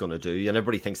what it's going to do. And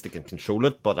everybody thinks they can control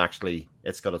it, but actually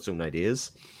it's got its own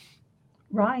ideas.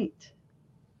 Right.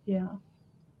 Yeah.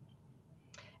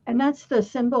 And that's the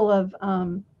symbol of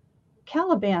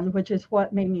Caliban, which is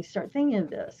what made me start thinking of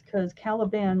this, because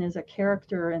Caliban is a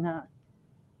character in a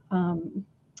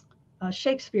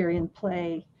Shakespearean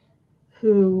play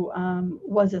who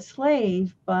was a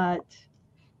slave, but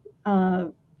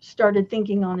started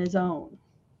thinking on his own.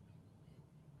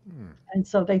 And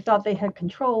so they thought they had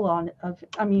control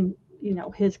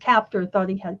his captor thought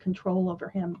he had control over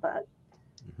him, but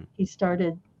he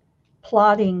started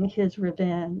plotting his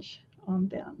revenge on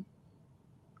them.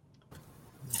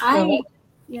 I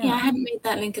hadn't made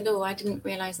that link at all. I didn't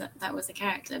realize that was a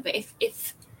character. But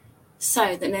if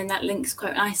so, then that links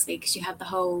quite nicely, because you have the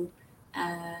whole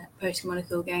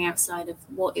protomolecule going outside of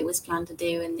what it was planned to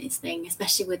do in this thing,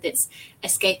 especially with its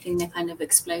escaping the kind of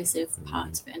explosive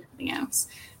part of it and everything else.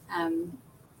 And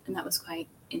that was quite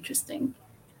interesting.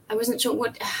 I wasn't sure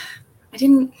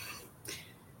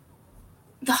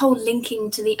the whole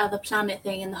linking to the other planet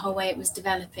thing and the whole way it was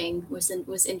developing was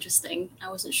interesting. I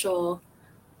wasn't sure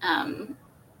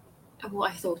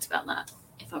what I thought about that,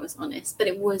 if I was honest. But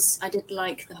I did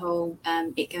like the whole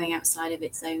it going outside of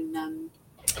its own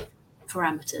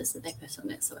parameters that they put on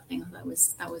it, sort of thing. That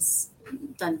was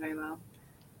done very well.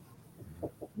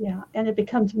 Yeah, and it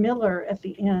becomes Miller at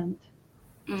the end.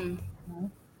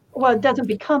 Well, it doesn't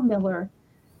become Miller,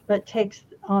 but takes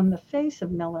on the face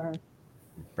of Miller.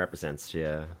 Represents,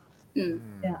 yeah. Yeah.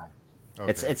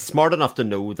 Okay. It's smart enough to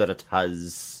know that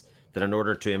that in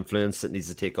order to influence, it needs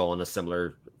to take on a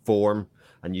similar form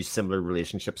and use similar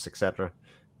relationships, etc.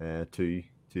 To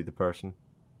the person.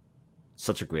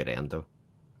 Such a great end, though.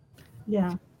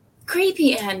 Yeah.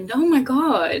 Creepy end. Oh my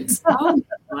god. Oh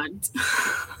my god.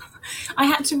 I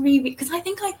had to read because I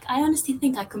honestly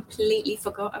think I completely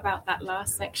forgot about that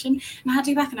last section, and I had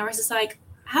to go back and I was just like,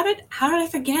 how did I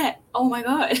forget? Oh my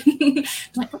god.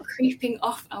 Like creeping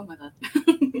off. Oh my god.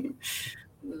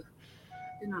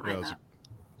 Not like that.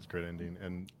 It's a great ending.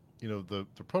 And the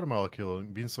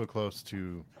protomolecule being so close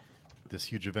to this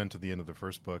huge event at the end of the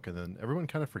first book, and then everyone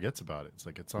kind of forgets about it. It's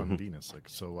like it's on Venus. Like,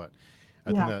 so what?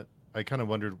 I think that I kind of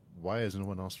wondered, why is no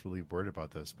one else really worried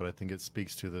about this? But I think it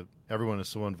speaks to everyone is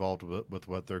so involved with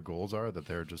what their goals are that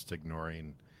they're just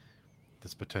ignoring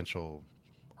this potential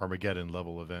Armageddon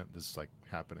level event that's like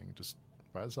happening just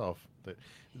by itself. I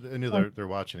know they're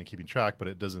watching and keeping track, but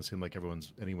it doesn't seem like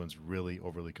anyone's really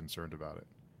overly concerned about it.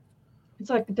 It's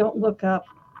like Don't Look Up,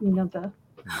 the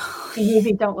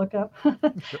movie Don't Look Up.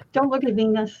 Don't look at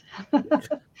Venus. But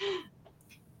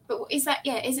is that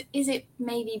is it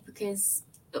maybe because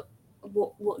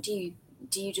what do you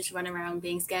just run around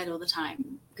being scared all the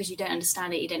time because you don't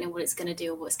understand it, you don't know what it's going to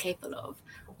do or what it's capable of?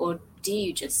 Or do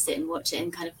you just sit and watch it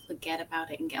and kind of forget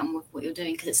about it and get on with what you're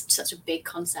doing because it's such a big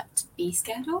concept to be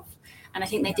scared of? And I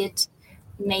think they did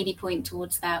maybe point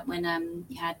towards that when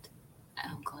you had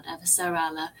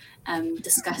Avasarala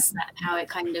discuss that, how it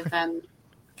kind of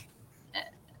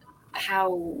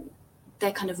how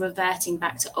they're kind of reverting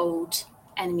back to old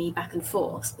enemy back and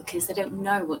forth because they don't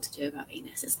know what to do about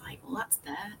Venus. It's like, well, that's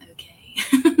there,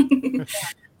 okay.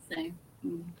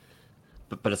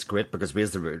 But it's great because we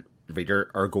as the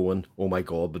reader are going, oh my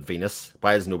god, but Venus,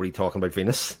 why is nobody talking about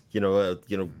Venus?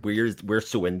 We're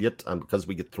so into it, and because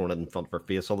we get thrown it in front of our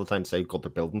face all the time, say, God, they're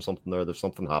building something there, there's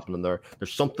something happening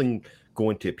there's something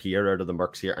going to appear out of the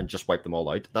murks here and just wipe them all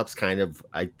out. That's kind of,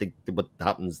 I think, what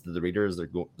happens to the readers.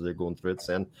 They're going through it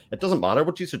saying, it doesn't matter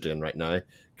what you're doing right now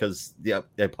because the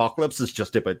apocalypse is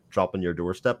just about dropping your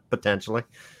doorstep, potentially.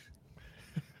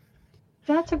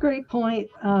 That's a great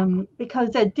point, because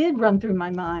that did run through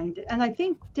my mind. And I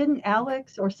think, didn't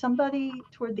Alex or somebody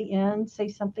toward the end say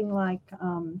something like,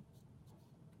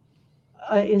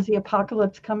 is the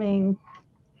apocalypse coming?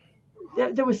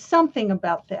 There was something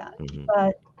about that.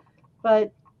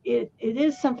 But it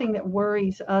is something that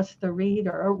worries us, the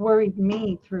reader, or worried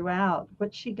me throughout.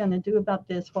 What's she going to do about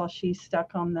this while she's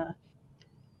stuck on the,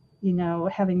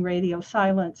 having radio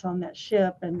silence on that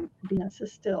ship and Venus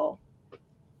is still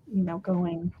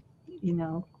going,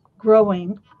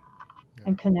 growing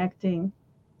and connecting.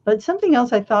 But something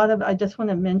else I thought of, I just want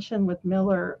to mention with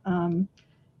Miller,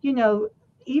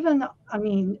 even,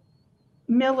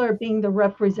 Miller being the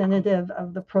representative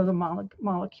of the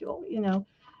proto-molecule,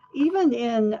 even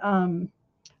in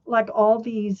like all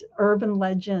these urban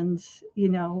legends,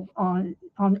 on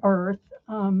Earth,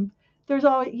 there's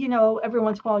all, every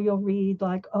once in a while you'll read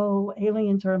like, oh,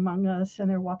 aliens are among us and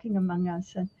they're walking among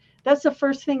us. And that's the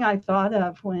first thing I thought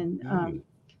of when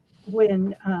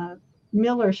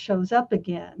Miller shows up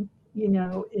again,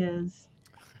 is,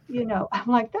 I'm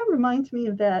like, that reminds me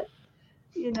of that,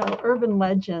 urban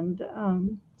legend.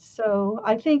 So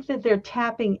I think that they're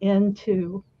tapping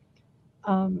into,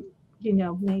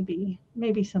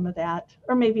 maybe some of that,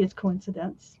 or maybe it's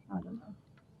coincidence. I don't know.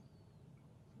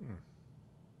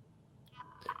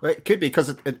 Well, it could be, because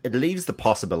it leaves the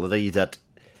possibility that,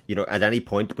 at any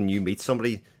point when you meet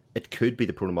somebody, it could be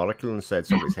the proto-molecule inside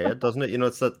somebody's head, doesn't it?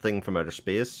 It's that thing from outer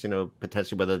space,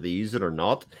 potentially, whether they use it or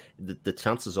not, the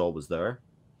chance is always there.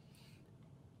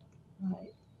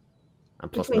 Right.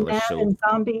 And plus between that and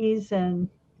zombies, and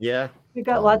we've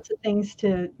got lots of things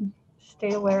to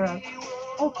stay aware of.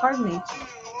 Oh, pardon me.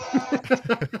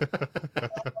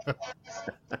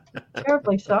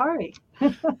 Terribly sorry.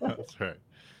 That's right.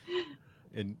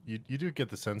 And you do get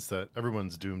the sense that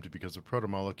everyone's doomed because of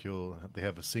proto-molecule. They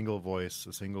have a single voice,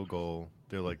 a single goal.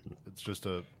 They're like, it's just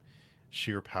a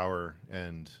sheer power,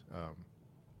 and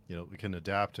we can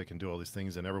adapt. It can do all these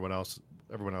things, and everyone else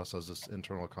has this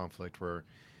internal conflict where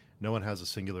no one has a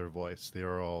singular voice. They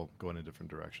are all going in different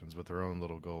directions with their own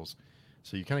little goals.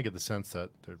 So you kind of get the sense that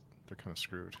they're kind of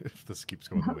screwed if this keeps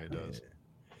going the way it does.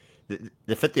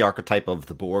 They fit the archetype of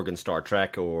the Borg in Star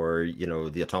Trek, or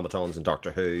the automatons in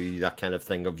Doctor Who, that kind of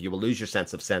thing of you will lose your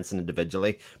sense of sense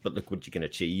individually, but look what you can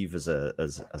achieve as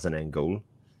an end goal.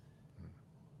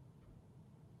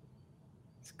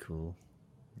 It's cool.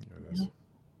 Yeah, it is.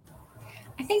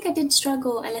 I think I did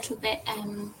struggle a little bit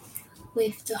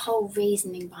with the whole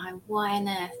reasoning behind why on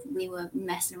earth we were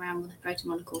messing around with the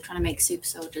proto-molecule trying to make super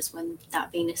soldiers when that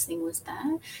Venus thing was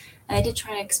there. I did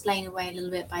try to explain away a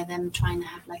little bit by them trying to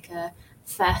have like a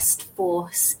first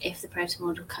force if the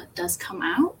proto-molecule does come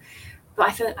out. But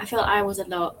I felt I was a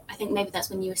lot. I think maybe that's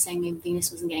when you were saying maybe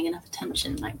Venus wasn't getting enough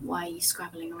attention. Like, why are you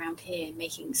scrabbling around here,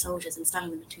 making soldiers and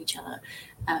styling them to each other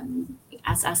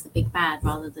as the big bad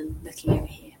rather than looking over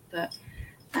here? But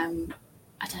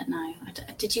I don't know.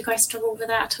 Did you guys struggle with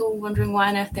that at all, wondering why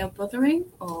on earth they were bothering,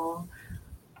 or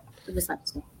was that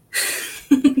just me?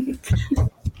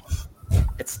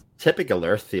 It's typical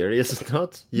Earth theory, is it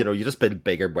not? You just build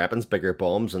bigger weapons, bigger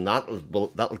bombs, and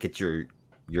that'll get your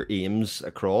aims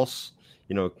across.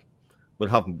 We'll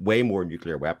have way more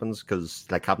nuclear weapons, because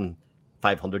like having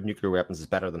 500 nuclear weapons is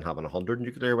better than having 100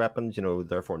 nuclear weapons.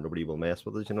 Therefore nobody will mess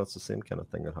with it. It's the same kind of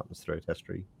thing that happens throughout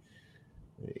history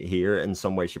here in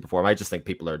some way, shape, or form. I just think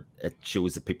it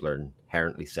shows that people are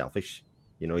inherently selfish.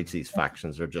 These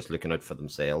factions are just looking out for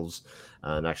themselves,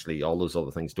 and actually all those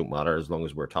other things don't matter as long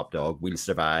as we're top dog. We'll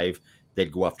survive. They'll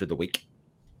go after the weak.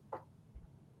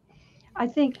 I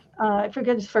think I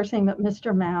forget his first name, but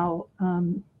Mr. Mao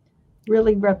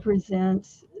really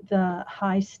represents the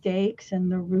high stakes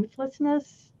and the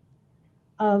ruthlessness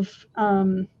of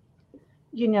that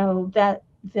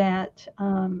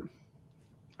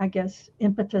I guess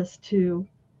impetus to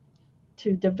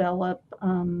develop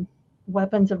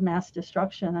weapons of mass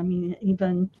destruction. I mean,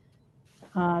 even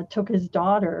took his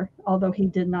daughter, although he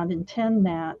did not intend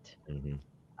that.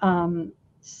 Mm-hmm.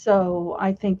 So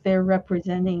I think they're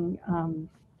representing,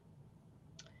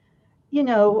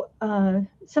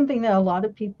 something that a lot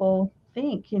of people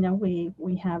think.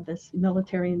 We have this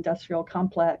military-industrial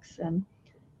complex, and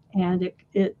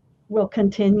it will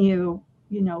continue,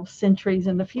 centuries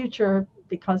in the future,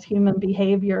 because human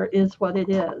behavior is what it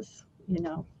is.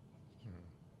 Yeah,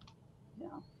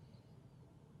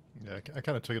 I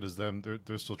kind of took it as them.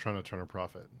 They're still trying to turn a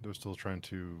profit. They're still trying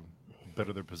to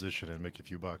better their position and make a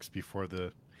few bucks before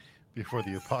the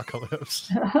apocalypse.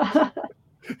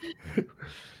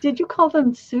 Did you call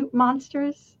them soup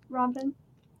monsters, Robin?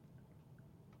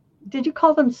 Did you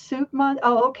call them soup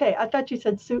Oh, okay. I thought you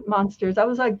said soup monsters. I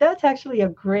was like, that's actually a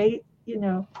great,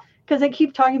 because they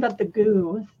keep talking about the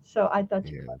goo. So I thought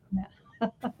you were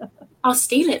that. I'll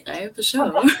steal it though, for sure.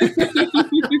 Yeah,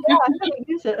 I'm going to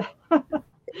use it.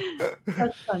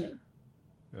 That's funny.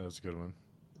 Yeah, that's a good one.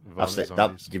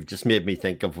 That you've just made me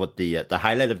think of what the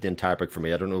highlight of the entire book for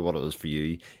me, I don't know what it was for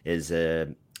you, is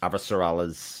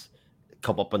Avasarala's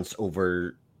comeuppance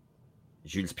over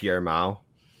Jules Pierre Mao.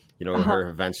 Her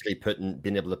eventually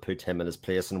being able to put him in his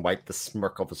place and wipe the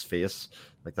smirk off his face.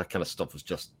 Like, that kind of stuff was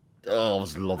just Oh, it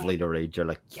was lovely to read. You're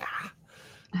like, yeah.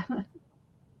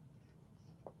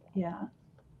 Yeah.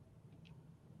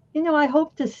 You know, I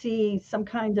hope to see some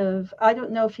kind of, I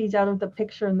don't know if he's out of the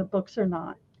picture in the books or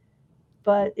not,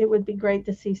 but it would be great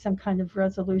to see some kind of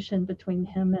resolution between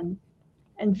him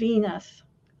and Venus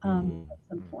at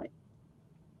some point.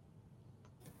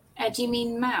 Do you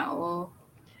mean Mao or?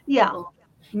 Yeah, or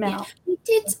Mal.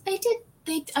 Yeah,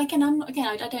 they again.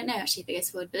 I don't know actually if it goes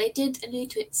forward, but they did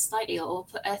allude to it slightly or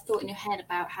put a thought in your head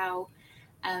about how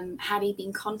had he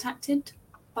been contacted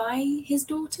by his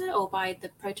daughter or by the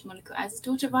proto-molecule as his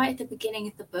daughter right at the beginning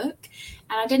of the book,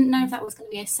 and I didn't know if that was going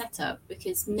to be a setup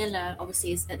because Miller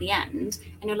obviously is at the end,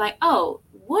 and you're like, oh,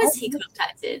 was he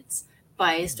contacted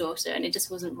by his daughter, and it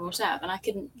just wasn't brought up, and I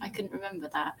couldn't remember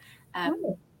that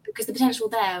because the potential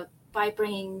there by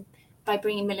bringing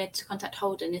Miller to contact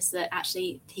Holden is that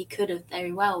actually he could have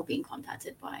very well been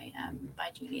contacted by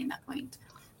Julie at that point.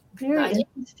 Very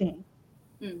interesting.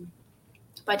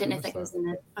 But I don't know if that goes in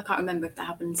it. I can't remember if that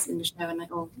happens in the show and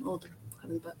like all the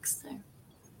other books. So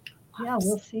yeah,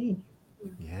 we'll see.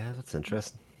 Yeah, that's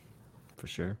interesting for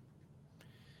sure.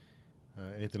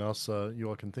 Anything else you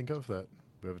all can think of that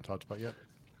we haven't talked about yet?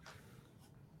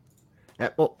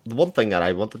 Well, the one thing that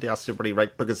I wanted to ask everybody,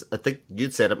 right, because I think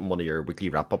you'd said it in one of your weekly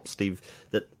wrap-ups, Steve,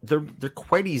 that they're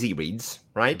quite easy reads,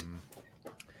 right?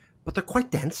 But they're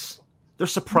quite dense. They're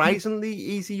surprisingly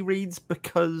easy reads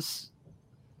because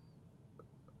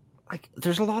like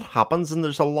there's a lot happens and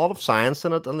there's a lot of science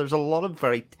in it and there's a lot of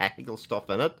very technical stuff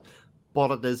in it,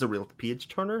 but it is a real page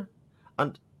turner.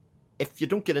 And if you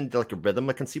don't get into like a rhythm,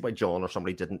 I can see why John or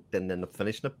somebody didn't end up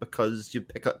finishing it, because you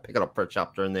pick it up for a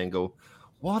chapter and then go,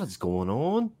 what is going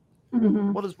on?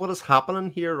 What is happening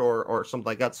here, or something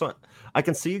like that. So I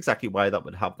can see exactly why that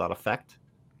would have that effect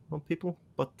on people.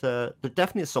 But there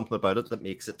definitely is something about it that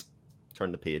makes it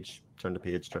turn the page.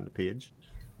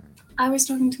 I was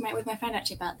talking with my friend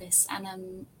actually about this,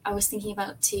 and I was thinking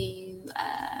about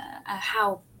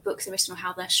how books are written or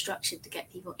how they're structured to get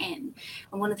people in.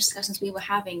 And one of the discussions we were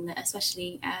having, that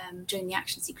especially during the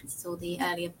action sequences or the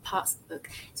earlier parts of the book,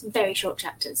 it's very short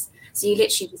chapters. So you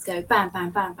literally just go bam,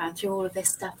 bam, bam, bam through all of this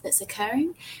stuff that's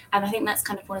occurring. And I think that's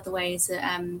kind of one of the ways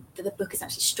that the book is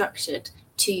actually structured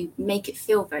to make it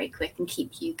feel very quick and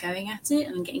keep you going at it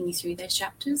and getting you through those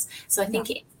chapters. So I think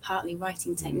it's partly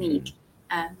writing technique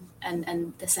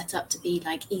and the setup to be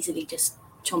like easily just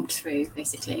chomped through,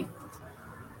 basically.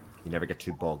 You never get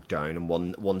too bogged down in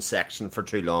one section for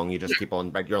too long. You just keep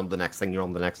on, you're on the next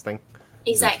thing.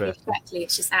 Exactly.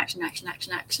 It's just action. Or,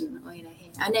 here.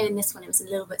 I know in this one it was a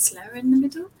little bit slower in the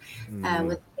middle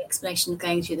with the explanation of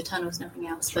going through the tunnels and everything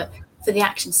else. But for the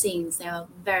action scenes, they are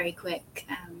very quick,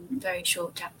 very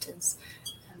short chapters,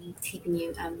 keeping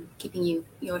you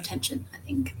your attention, I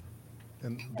think.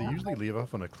 And they usually leave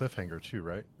off on a cliffhanger too,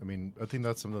 right? I mean, I think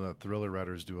that's something that thriller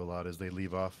writers do a lot, is they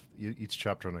leave off each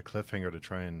chapter on a cliffhanger to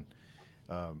try and,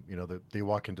 they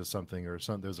walk into something or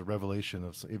something. There's a revelation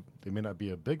it may not be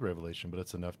a big revelation, but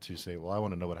it's enough to say, well, I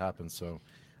want to know what happens. So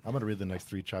I'm going to read the next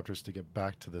 3 chapters to get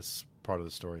back to this part of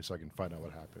the story so I can find out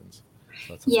what happens.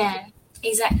 So that's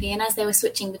exactly. And as they were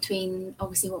switching between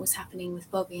obviously what was happening with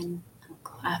Bobby and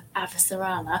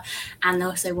Avasarala and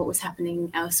also what was happening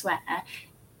elsewhere,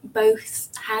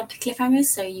 both had cliffhangers,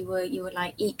 so you were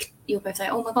like you were both like,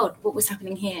 oh my god, what was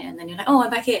happening here? And then you're like, oh, I'm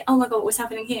back here, oh my god, what was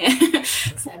happening here?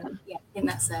 So yeah, I think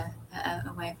that's a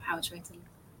way of how it's written.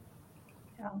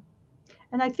 Yeah,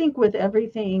 and I think with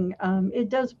everything, it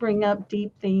does bring up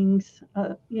deep things,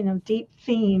 deep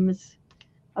themes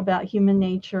about human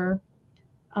nature,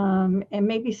 and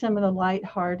maybe some of the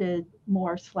lighthearted,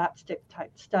 more slapstick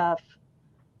type stuff,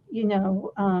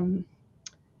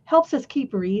 helps us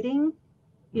keep reading.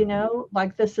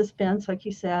 Like the suspense, like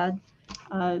you said,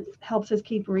 helps us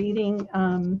keep reading.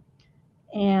 And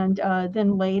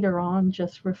then later on,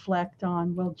 just reflect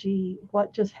on, well, gee,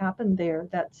 what just happened there?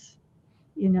 That's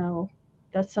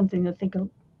something to think a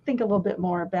little bit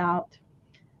more about.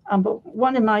 But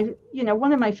one of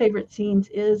my favorite scenes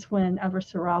is when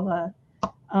Avasarala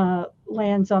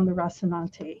lands on the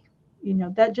Rocinante.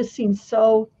 That just seems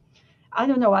so. I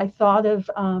don't know. I thought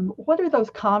of what are those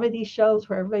comedy shows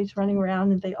where everybody's running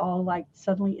around and they all like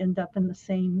suddenly end up in the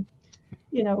same,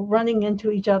 running into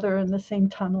each other in the same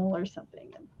tunnel or something.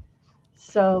 And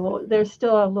so there's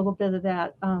still a little bit of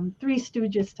that Three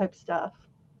Stooges type stuff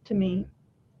to me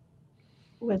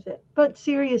with it, but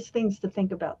serious things to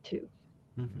think about too.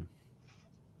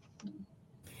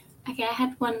 Okay, I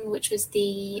had one which was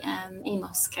the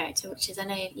Amos character, which is, I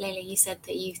know, Layla, you said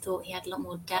that you thought he had a lot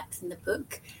more depth in the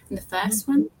book than the first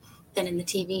one. than in the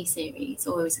TV series,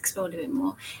 or was explored a bit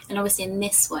more. And obviously in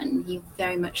this one, you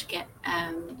very much get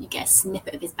you get a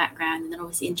snippet of his background, and then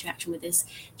obviously interaction with his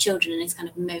children and his kind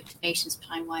of motivations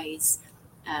behind why he's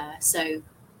so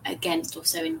against or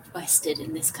so invested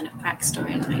in this kind of crack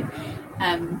storyline.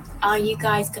 Are you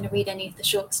guys going to read any of the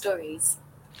short stories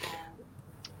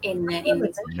in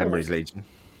Memories Legion?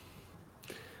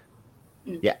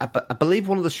 Yeah, I believe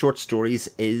one of the short stories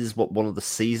is what one of the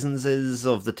seasons is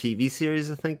of the TV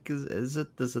series. I think is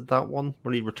it that one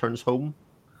when he returns home?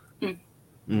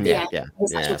 Yeah.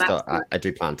 So I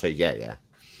do plan to. Yeah.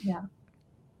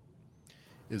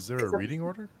 Is there a reading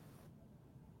order?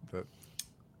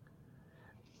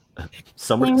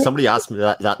 Somebody asked me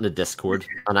that in the Discord,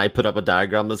 and I put up a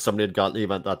diagram that somebody had gotten.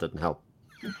 Even that didn't help.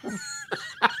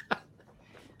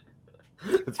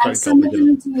 And some of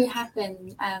them do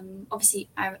happen. Obviously,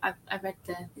 I read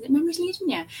is it Memories Legion?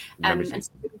 Yeah. And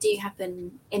some of them do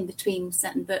happen in between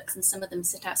certain books, and some of them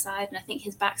sit outside. And I think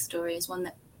his backstory is one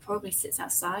that probably sits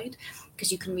outside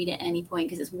because you can read it at any point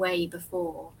because it's way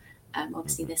before.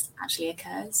 Obviously, this actually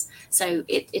occurs. So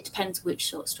it depends which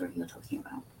short story you're talking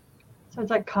about. So it's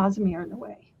like Cosmere in a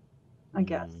way, I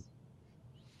guess.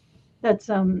 That's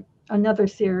another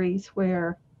series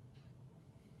where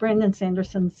Brandon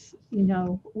Sanderson's,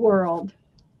 world,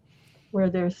 where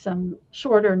there's some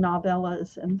shorter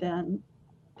novellas and then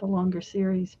the longer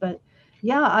series. But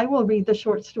yeah, I will read the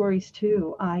short stories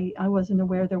too. I wasn't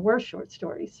aware there were short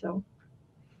stories. So.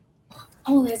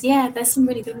 Oh, there's some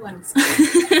really good ones.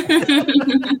 Definitely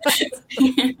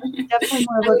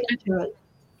want to look into it.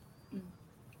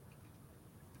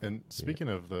 And speaking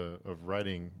of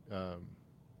writing,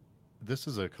 this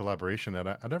is a collaboration, and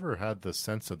I never had the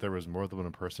sense that there was more than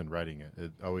one person writing it.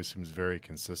 It always seems very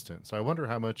consistent. So I wonder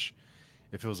how much,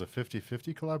 if it was a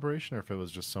 50-50 collaboration, or if it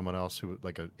was just someone else who,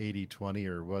 like a 80-20,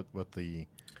 or what the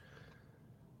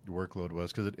workload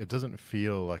was, because it doesn't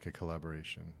feel like a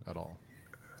collaboration at all.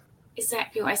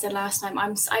 Exactly what I said last time.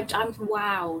 I'm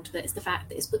wowed that it's the fact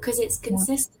that it's because it's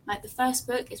consistent. Yeah. Like the first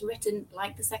book is written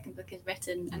like the second book is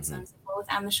written, and so on and so forth.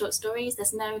 And the short stories,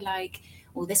 there's no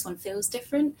this one feels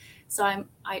different. So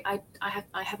I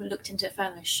haven't looked into it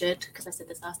further. I should, because I said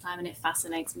this last time, and it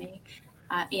fascinates me.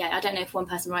 I don't know if one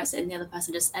person writes it and the other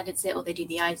person just edits it, or they do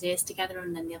the ideas together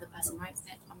and then the other person writes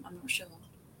it. I'm not sure.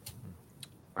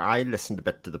 I listened a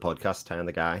bit to the podcast, Ty and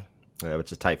the Guy,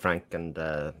 which is Ty Frank and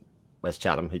Wes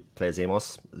Chatham, who plays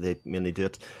Amos. They mainly do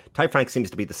it. Ty Frank seems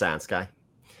to be the science guy.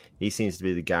 He seems to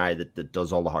be the guy that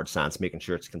does all the hard science, making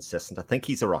sure it's consistent. I think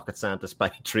he's a rocket scientist by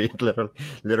trade,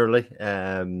 literally.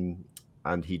 And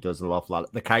he does an awful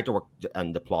lot. The character work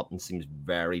and the plotting seems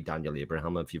very Daniel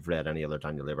Abraham. If you've read any other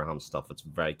Daniel Abraham stuff, it's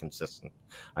very consistent,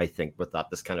 I think, with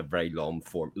this kind of very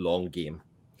long game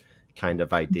kind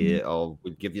of idea of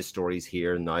we'll give you stories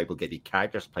here and now, we'll give you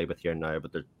characters to play with here and now,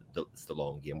 but it's the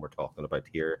long game we're talking about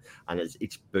here. And as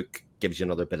each book gives you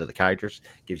another bit of the characters,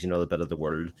 gives you another bit of the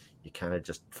world, you kind of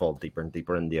just fall deeper and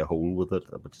deeper into a hole with it,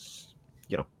 which is,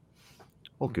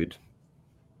 all good.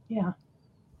 Yeah.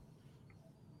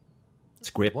 It's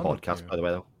a great podcast, by the way,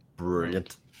 though.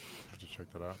 Brilliant. Have to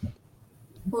check that out.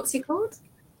 What's it called?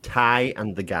 Ty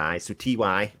and the Guy. So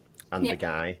TY and the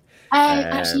Guy.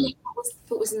 Actually, I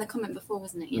thought it was in the comment before,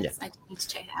 wasn't it? Yes, I need to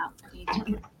check it out.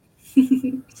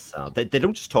 So they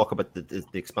don't just talk about the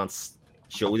Expanse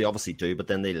show. They obviously do, but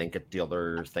then they link it to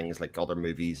other things like other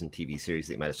movies and TV series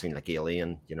that you might have seen, like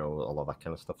Alien, all of that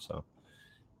kind of stuff. So,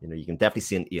 you can definitely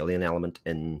see an alien element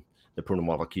in the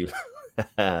proto-molecule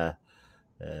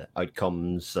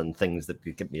outcomes and things that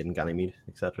get made in Ganymede,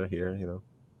 etc. here,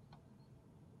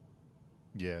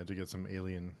 Yeah, to get some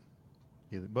alien.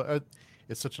 But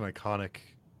it's such an iconic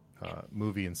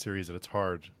movie and series that it's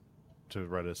hard to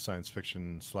write a science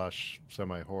fiction /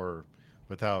 semi-horror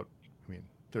without,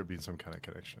 there being some kind of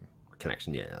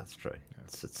connection. Yeah, that's true. Yeah.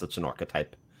 It's such an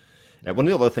archetype. One of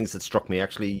the other things that struck me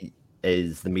actually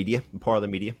is the media, part of the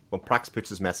media. When Prax puts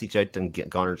his message out and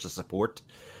garners the support,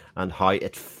 and how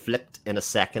it flipped in a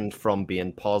second from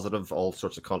being positive, all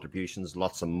sorts of contributions,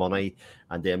 lots of money,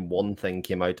 and then one thing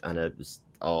came out and it was,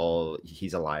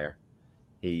 he's a liar.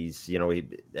 He's,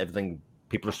 everything.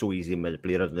 People are so easily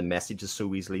manipulated. The message is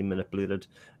so easily manipulated,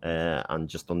 and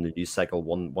just on the news cycle,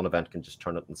 one event can just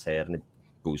turn it and say it, and it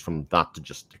goes from that to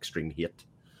just extreme hate.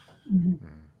 Mm-hmm.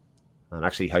 And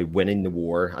actually, how winning the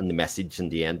war and the message in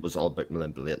the end was all about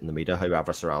manipulating the media. How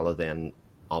Avasarala then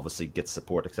obviously gets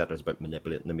support, etc., is about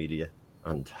manipulating the media,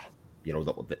 and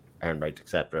that Ehrenreich,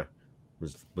 etc.,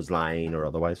 was lying or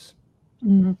otherwise.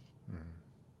 Mm-hmm.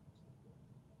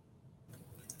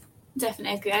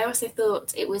 Definitely agree. I also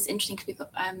thought it was interesting because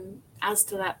as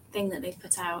to that thing that they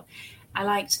put out, I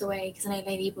liked the way, because I know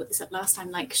Lady brought this up last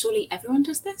time, like, surely everyone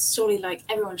does this? Surely, like,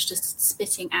 everyone's just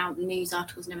spitting out news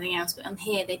articles and everything else. But on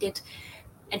here, they did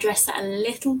address that a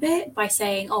little bit by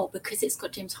saying, oh, because it's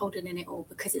got James Holden in it, or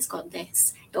because it's got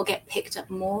this, it'll get picked up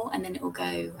more and then it will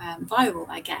go viral,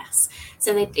 I guess.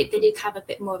 So they did have a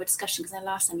bit more of a discussion, because the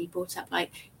last time you brought up,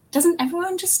 like, doesn't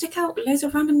everyone just stick out loads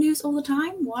of random news all the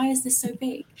time? Why is this so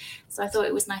big? So I thought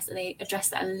it was nice that they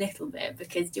addressed that a little bit,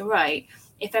 because you're right.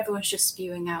 If everyone's just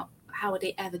spewing out, how would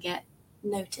it ever get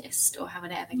noticed, or how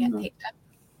would it ever get picked up?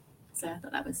 So I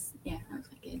thought that was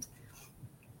quite good.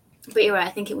 But you're right.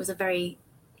 I think it was a very,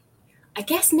 I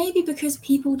guess maybe because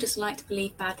people just like to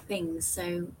believe bad things.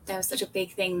 So there was such a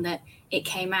big thing that it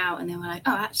came out and they were like,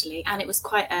 oh, actually. And it was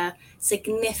quite a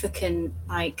significant,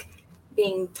 like,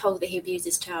 being told that he abused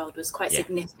his child was quite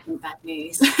significant bad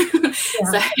news.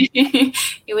 So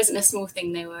it wasn't a small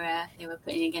thing they were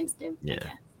putting against him.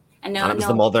 Yeah. And it was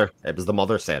the mother. It was the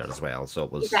mother said it as well. So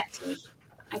it was exactly.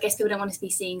 I guess people don't want to be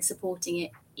seeing supporting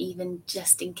it, even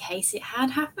just in case it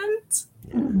had happened.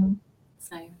 Yeah. Mm-hmm.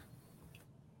 So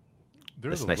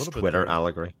there's a a nice little Twitter bit there.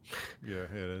 allegory. Yeah,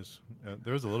 it is.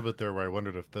 There was a little bit there where I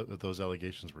wondered if those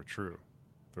allegations were true.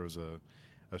 There was a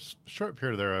short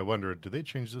period there. I wondered, did they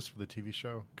change this for the TV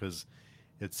show? Because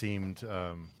it seemed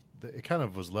it kind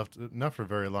of was left, not for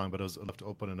very long, but it was left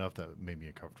open enough that it made me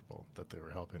uncomfortable that they were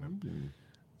helping him. Mm-hmm.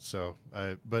 So,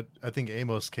 but I think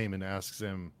Amos came and asks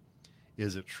him,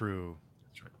 "Is it true?"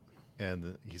 That's right.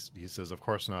 And he says, "Of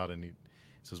course not." And he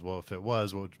says, "Well, if it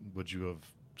was, would you have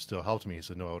still helped me?" He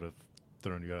said, "No, I would have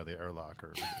thrown you out of the airlock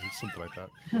or something like that,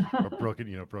 or broken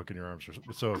your arms."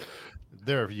 So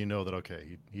there, you know that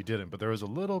okay, he didn't. But there was a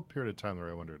little period of time where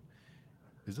I wondered,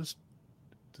 did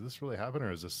this really happen,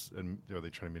 or is this? And are they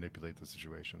trying to manipulate the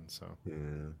situation? So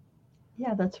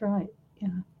yeah, that's right. Yeah.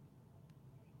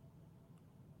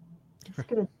 It's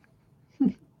good.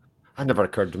 That never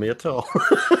occurred to me at all.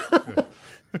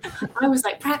 I was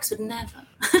like, Prax would never.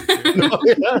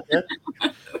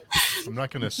 I'm not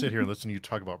going to sit here and listen to you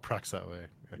talk about Prax that way.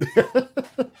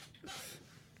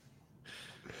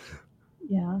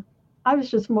 Yeah. I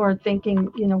was just more thinking,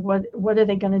 what are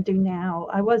they going to do now?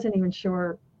 I wasn't even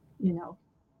sure,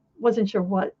 wasn't sure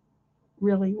what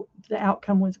really the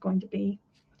outcome was going to be.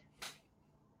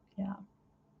 Yeah.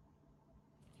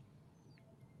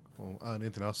 Well,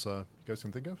 anything else you guys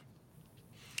can think of?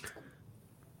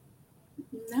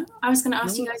 No, I was going to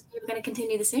ask you guys if you were going to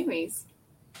continue the series.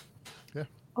 Yeah.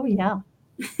 Oh, yeah.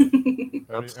 I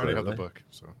already have the book,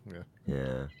 so yeah.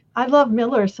 Yeah. I love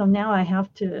Miller, so now I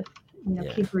have to,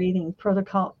 keep reading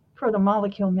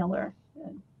Protomolecule Miller.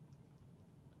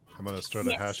 I'm going to start a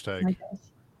hashtag.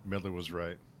 Miller was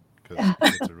right, because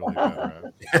it's a really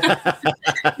bad rap.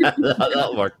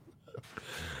 That'll work.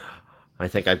 I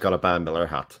think I've got to buy a Miller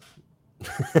hat.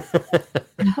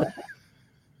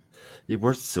 You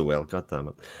worked so well,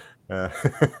 goddammit.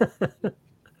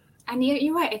 And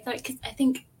you're right. I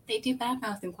think they do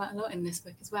badmouth him quite a lot in this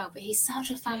book as well. But he's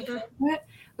such a fan favorite,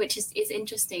 which is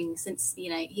interesting since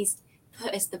he's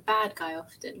put as the bad guy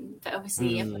often. But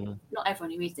obviously, not everyone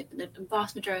who reads it, but the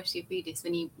vast majority of readers,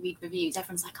 when you read reviews,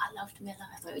 everyone's like, "I loved Miller.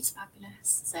 I thought it was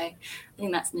fabulous." So I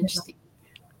think that's an interesting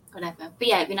whatever. But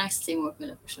yeah, it'd be nice to see more of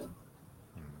Miller for sure.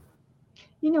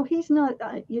 He's not,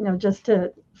 just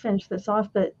to finish this off,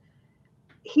 but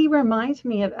he reminds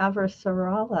me of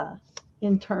Avasarala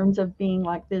in terms of being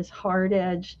like this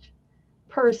hard-edged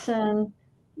person,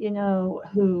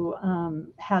 who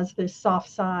has this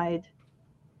soft side.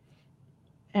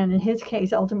 And in his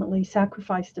case, ultimately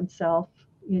sacrificed himself,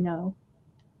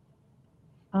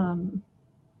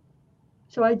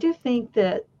 So I do think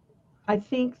the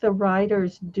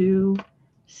writers do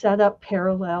set up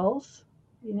parallels,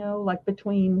 like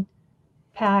between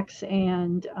Pax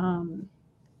and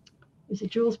is it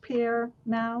Jules Pierre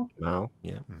Mao? Mao,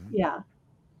 yeah. Mm-hmm. Yeah.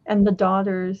 And the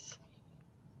daughters.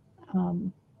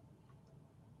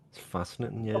 It's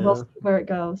fascinating, yeah. We'll see where it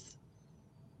goes.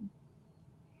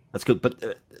 That's good,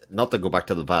 but not to go back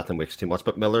to the Bath and Wicks too much,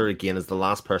 but Miller, again, is the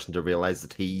last person to realize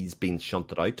that he's been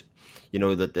shunted out.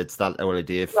 That it's that old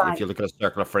idea. If you look at a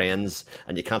circle of friends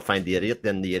and you can't find the idiot,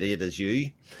 then the idiot is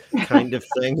you, kind of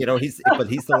thing. He's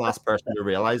the last person to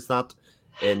realize that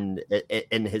in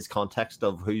his context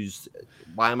of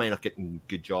why am I not getting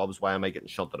good jobs? Why am I getting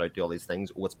shunted out to all these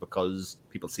things? Oh, it's because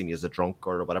people see me as a drunk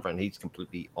or whatever, and he's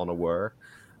completely unaware.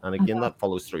 And again, that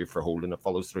follows through for Holden. It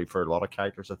follows through for a lot of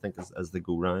characters, I think, as they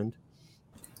go round.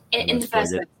 In the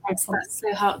first book, that's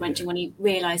so heart-wrenching when he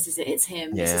realizes it's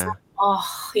him. Yeah. It's just like,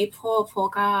 oh, you poor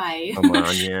guy. Oh,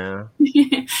 man,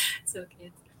 yeah. So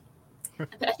good.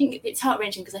 But I think it's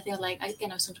heart-wrenching because I feel like,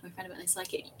 again, I was talking to my friend about this,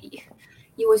 like,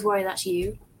 you always worry that's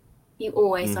you. You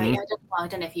always Mhm. I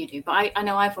don't know if you do, but I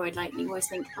know I've always you always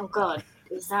think, oh God,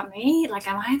 is that me? Like,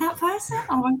 am I that person?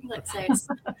 So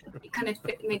it kind of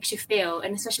makes you feel,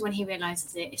 and especially when he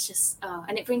realizes it, it's just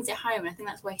and it brings it home. And I think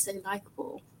that's why he's so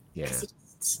likable. Yeah. He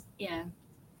just,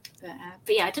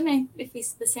 but yeah, I don't know if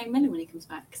he's the same Miller when he comes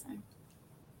back. So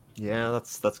Yeah,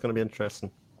 that's going to be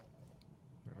interesting.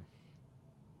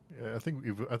 Yeah, I think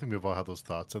we've all had those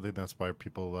thoughts. I think that's why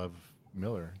people love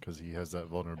Miller, because he has that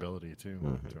vulnerability too.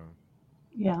 Mhm. To him.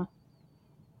 Yeah.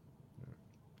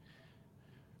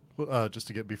 Well, just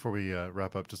to get before we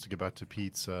wrap up, just to get back to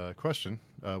Pete's question,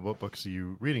 what books are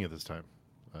you reading at this time?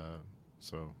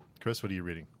 So, Chris, what are you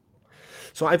reading?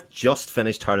 So I've just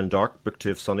finished Heart and Dark, Book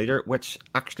 2 of Sun Eater, which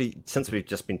actually, since we've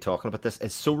just been talking about this,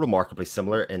 is so remarkably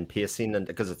similar in pacing, and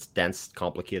because it's dense,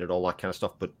 complicated, all that kind of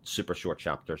stuff, but super short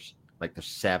chapters. Like there's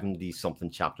 70-something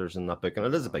chapters in that book, and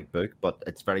it is a big book, but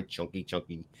it's very chunky,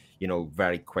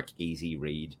 very quick, easy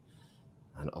read,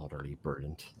 and utterly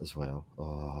brilliant as well.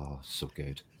 Oh, so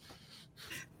good.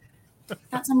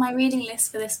 that's on my reading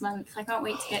list for this month. I can't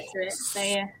wait to get to it. So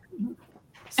yeah.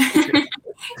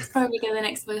 It's probably going to be the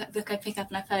next book I pick up,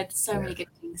 and I've heard so many good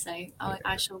things, so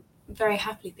I shall very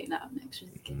happily pick that up next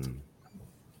week.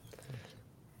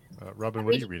 Robin,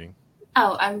 what are you reading?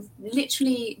 Oh, I'm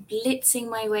literally blitzing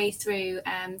my way through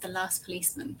The Last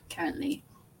Policeman currently,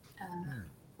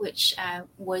 which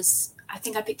was, I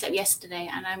think I picked up yesterday,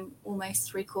 and I'm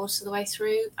almost 3/4 of the way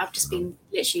through. I've just been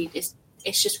literally, it's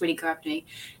just really grabbed me.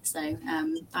 So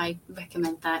I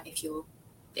recommend that if you're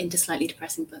into slightly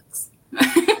depressing books.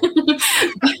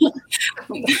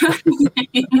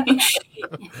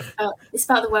 It's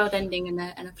about the world ending and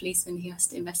a policeman who has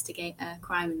to investigate a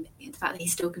crime, and the fact that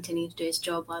he's still continuing to do his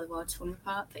job while the world's falling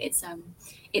apart. But it's a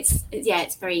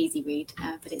very easy read,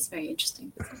 but it's very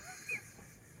interesting.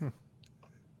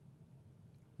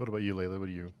 What about you, Layla? What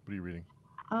are you reading?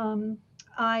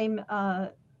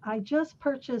 I just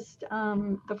purchased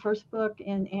the first book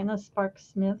in Anna Sparks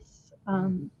Smith's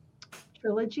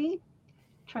trilogy.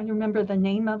 Trying to remember the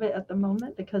name of it at the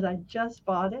moment because I just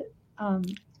bought it.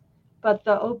 But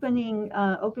the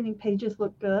opening pages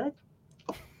look good.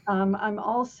 I'm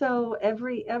also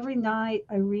every night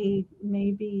I read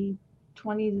maybe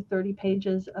 20 to 30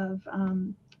 pages of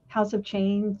House of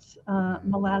Chains,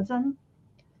 Malazan,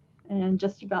 and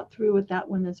just about through with that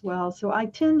one as well. So I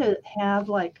tend to have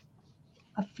like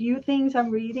a few things I'm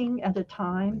reading at a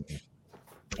time,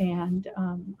 and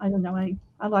I don't know.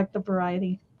 I like the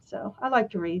variety, so I like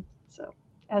to read. So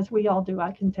as we all do,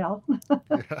 I can tell.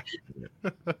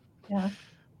 Yeah.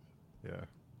 Yeah.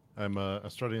 I'm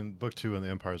starting book 2 in the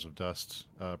Empires of Dust.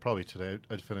 Probably today.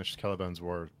 I'd finished Caliban's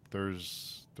War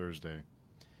Thursday,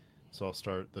 so I'll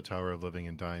start the Tower of Living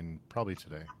and Dying probably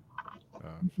today. For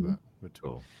that, would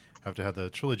have to have the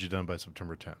trilogy done by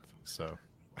September 10th. So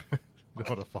don't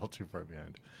want to fall too far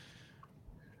behind.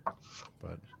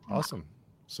 But awesome.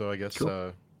 So I guess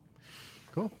cool.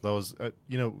 That was I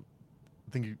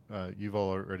think you've all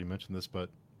already mentioned this, but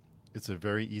it's a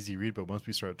very easy read. But once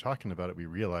we start talking about it, we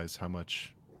realize how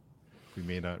much we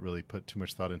may not really put too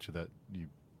much thought into that you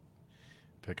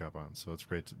pick up on. So it's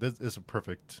great. This is a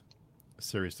perfect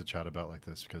series to chat about like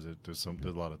this because there's a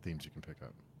lot of themes you can pick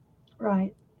up.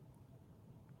 Right.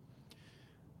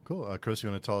 Cool. Chris, you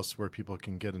want to tell us where people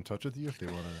can get in touch with you if they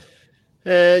want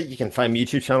to? You can find my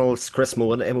YouTube channel. It's Chris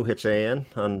Mohan, Mohan,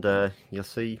 and you'll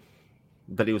see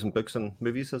videos and books and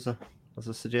movies as I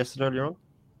suggested earlier on.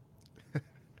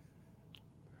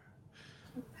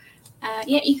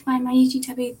 You can find my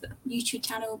YouTube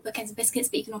channel, Bookends and Biscuits,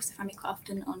 but you can also find me quite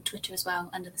often on Twitter as well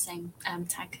under the same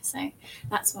tag. So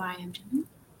that's why I am doing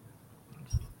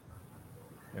it.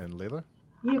 And Layla?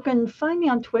 You can find me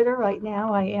on Twitter right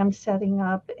now. I am setting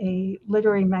up a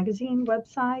literary magazine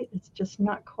website. It's just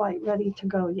not quite ready to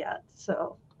go yet.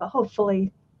 So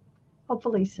hopefully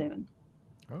soon.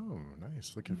 Oh,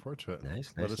 nice. Looking forward to it.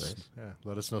 Nice.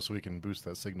 Let us know so we can boost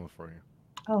that signal for you.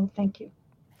 Oh, thank you.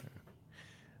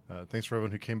 Thanks for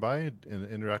everyone who came by and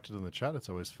interacted in the chat. It's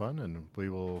always fun, and we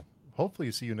will hopefully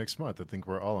see you next month. I think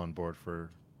we're all on board for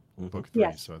book 3,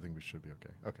 yes. So I think we should be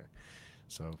okay. Okay.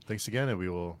 So thanks again, and we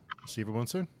will see everyone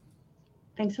soon.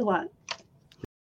 Thanks a lot.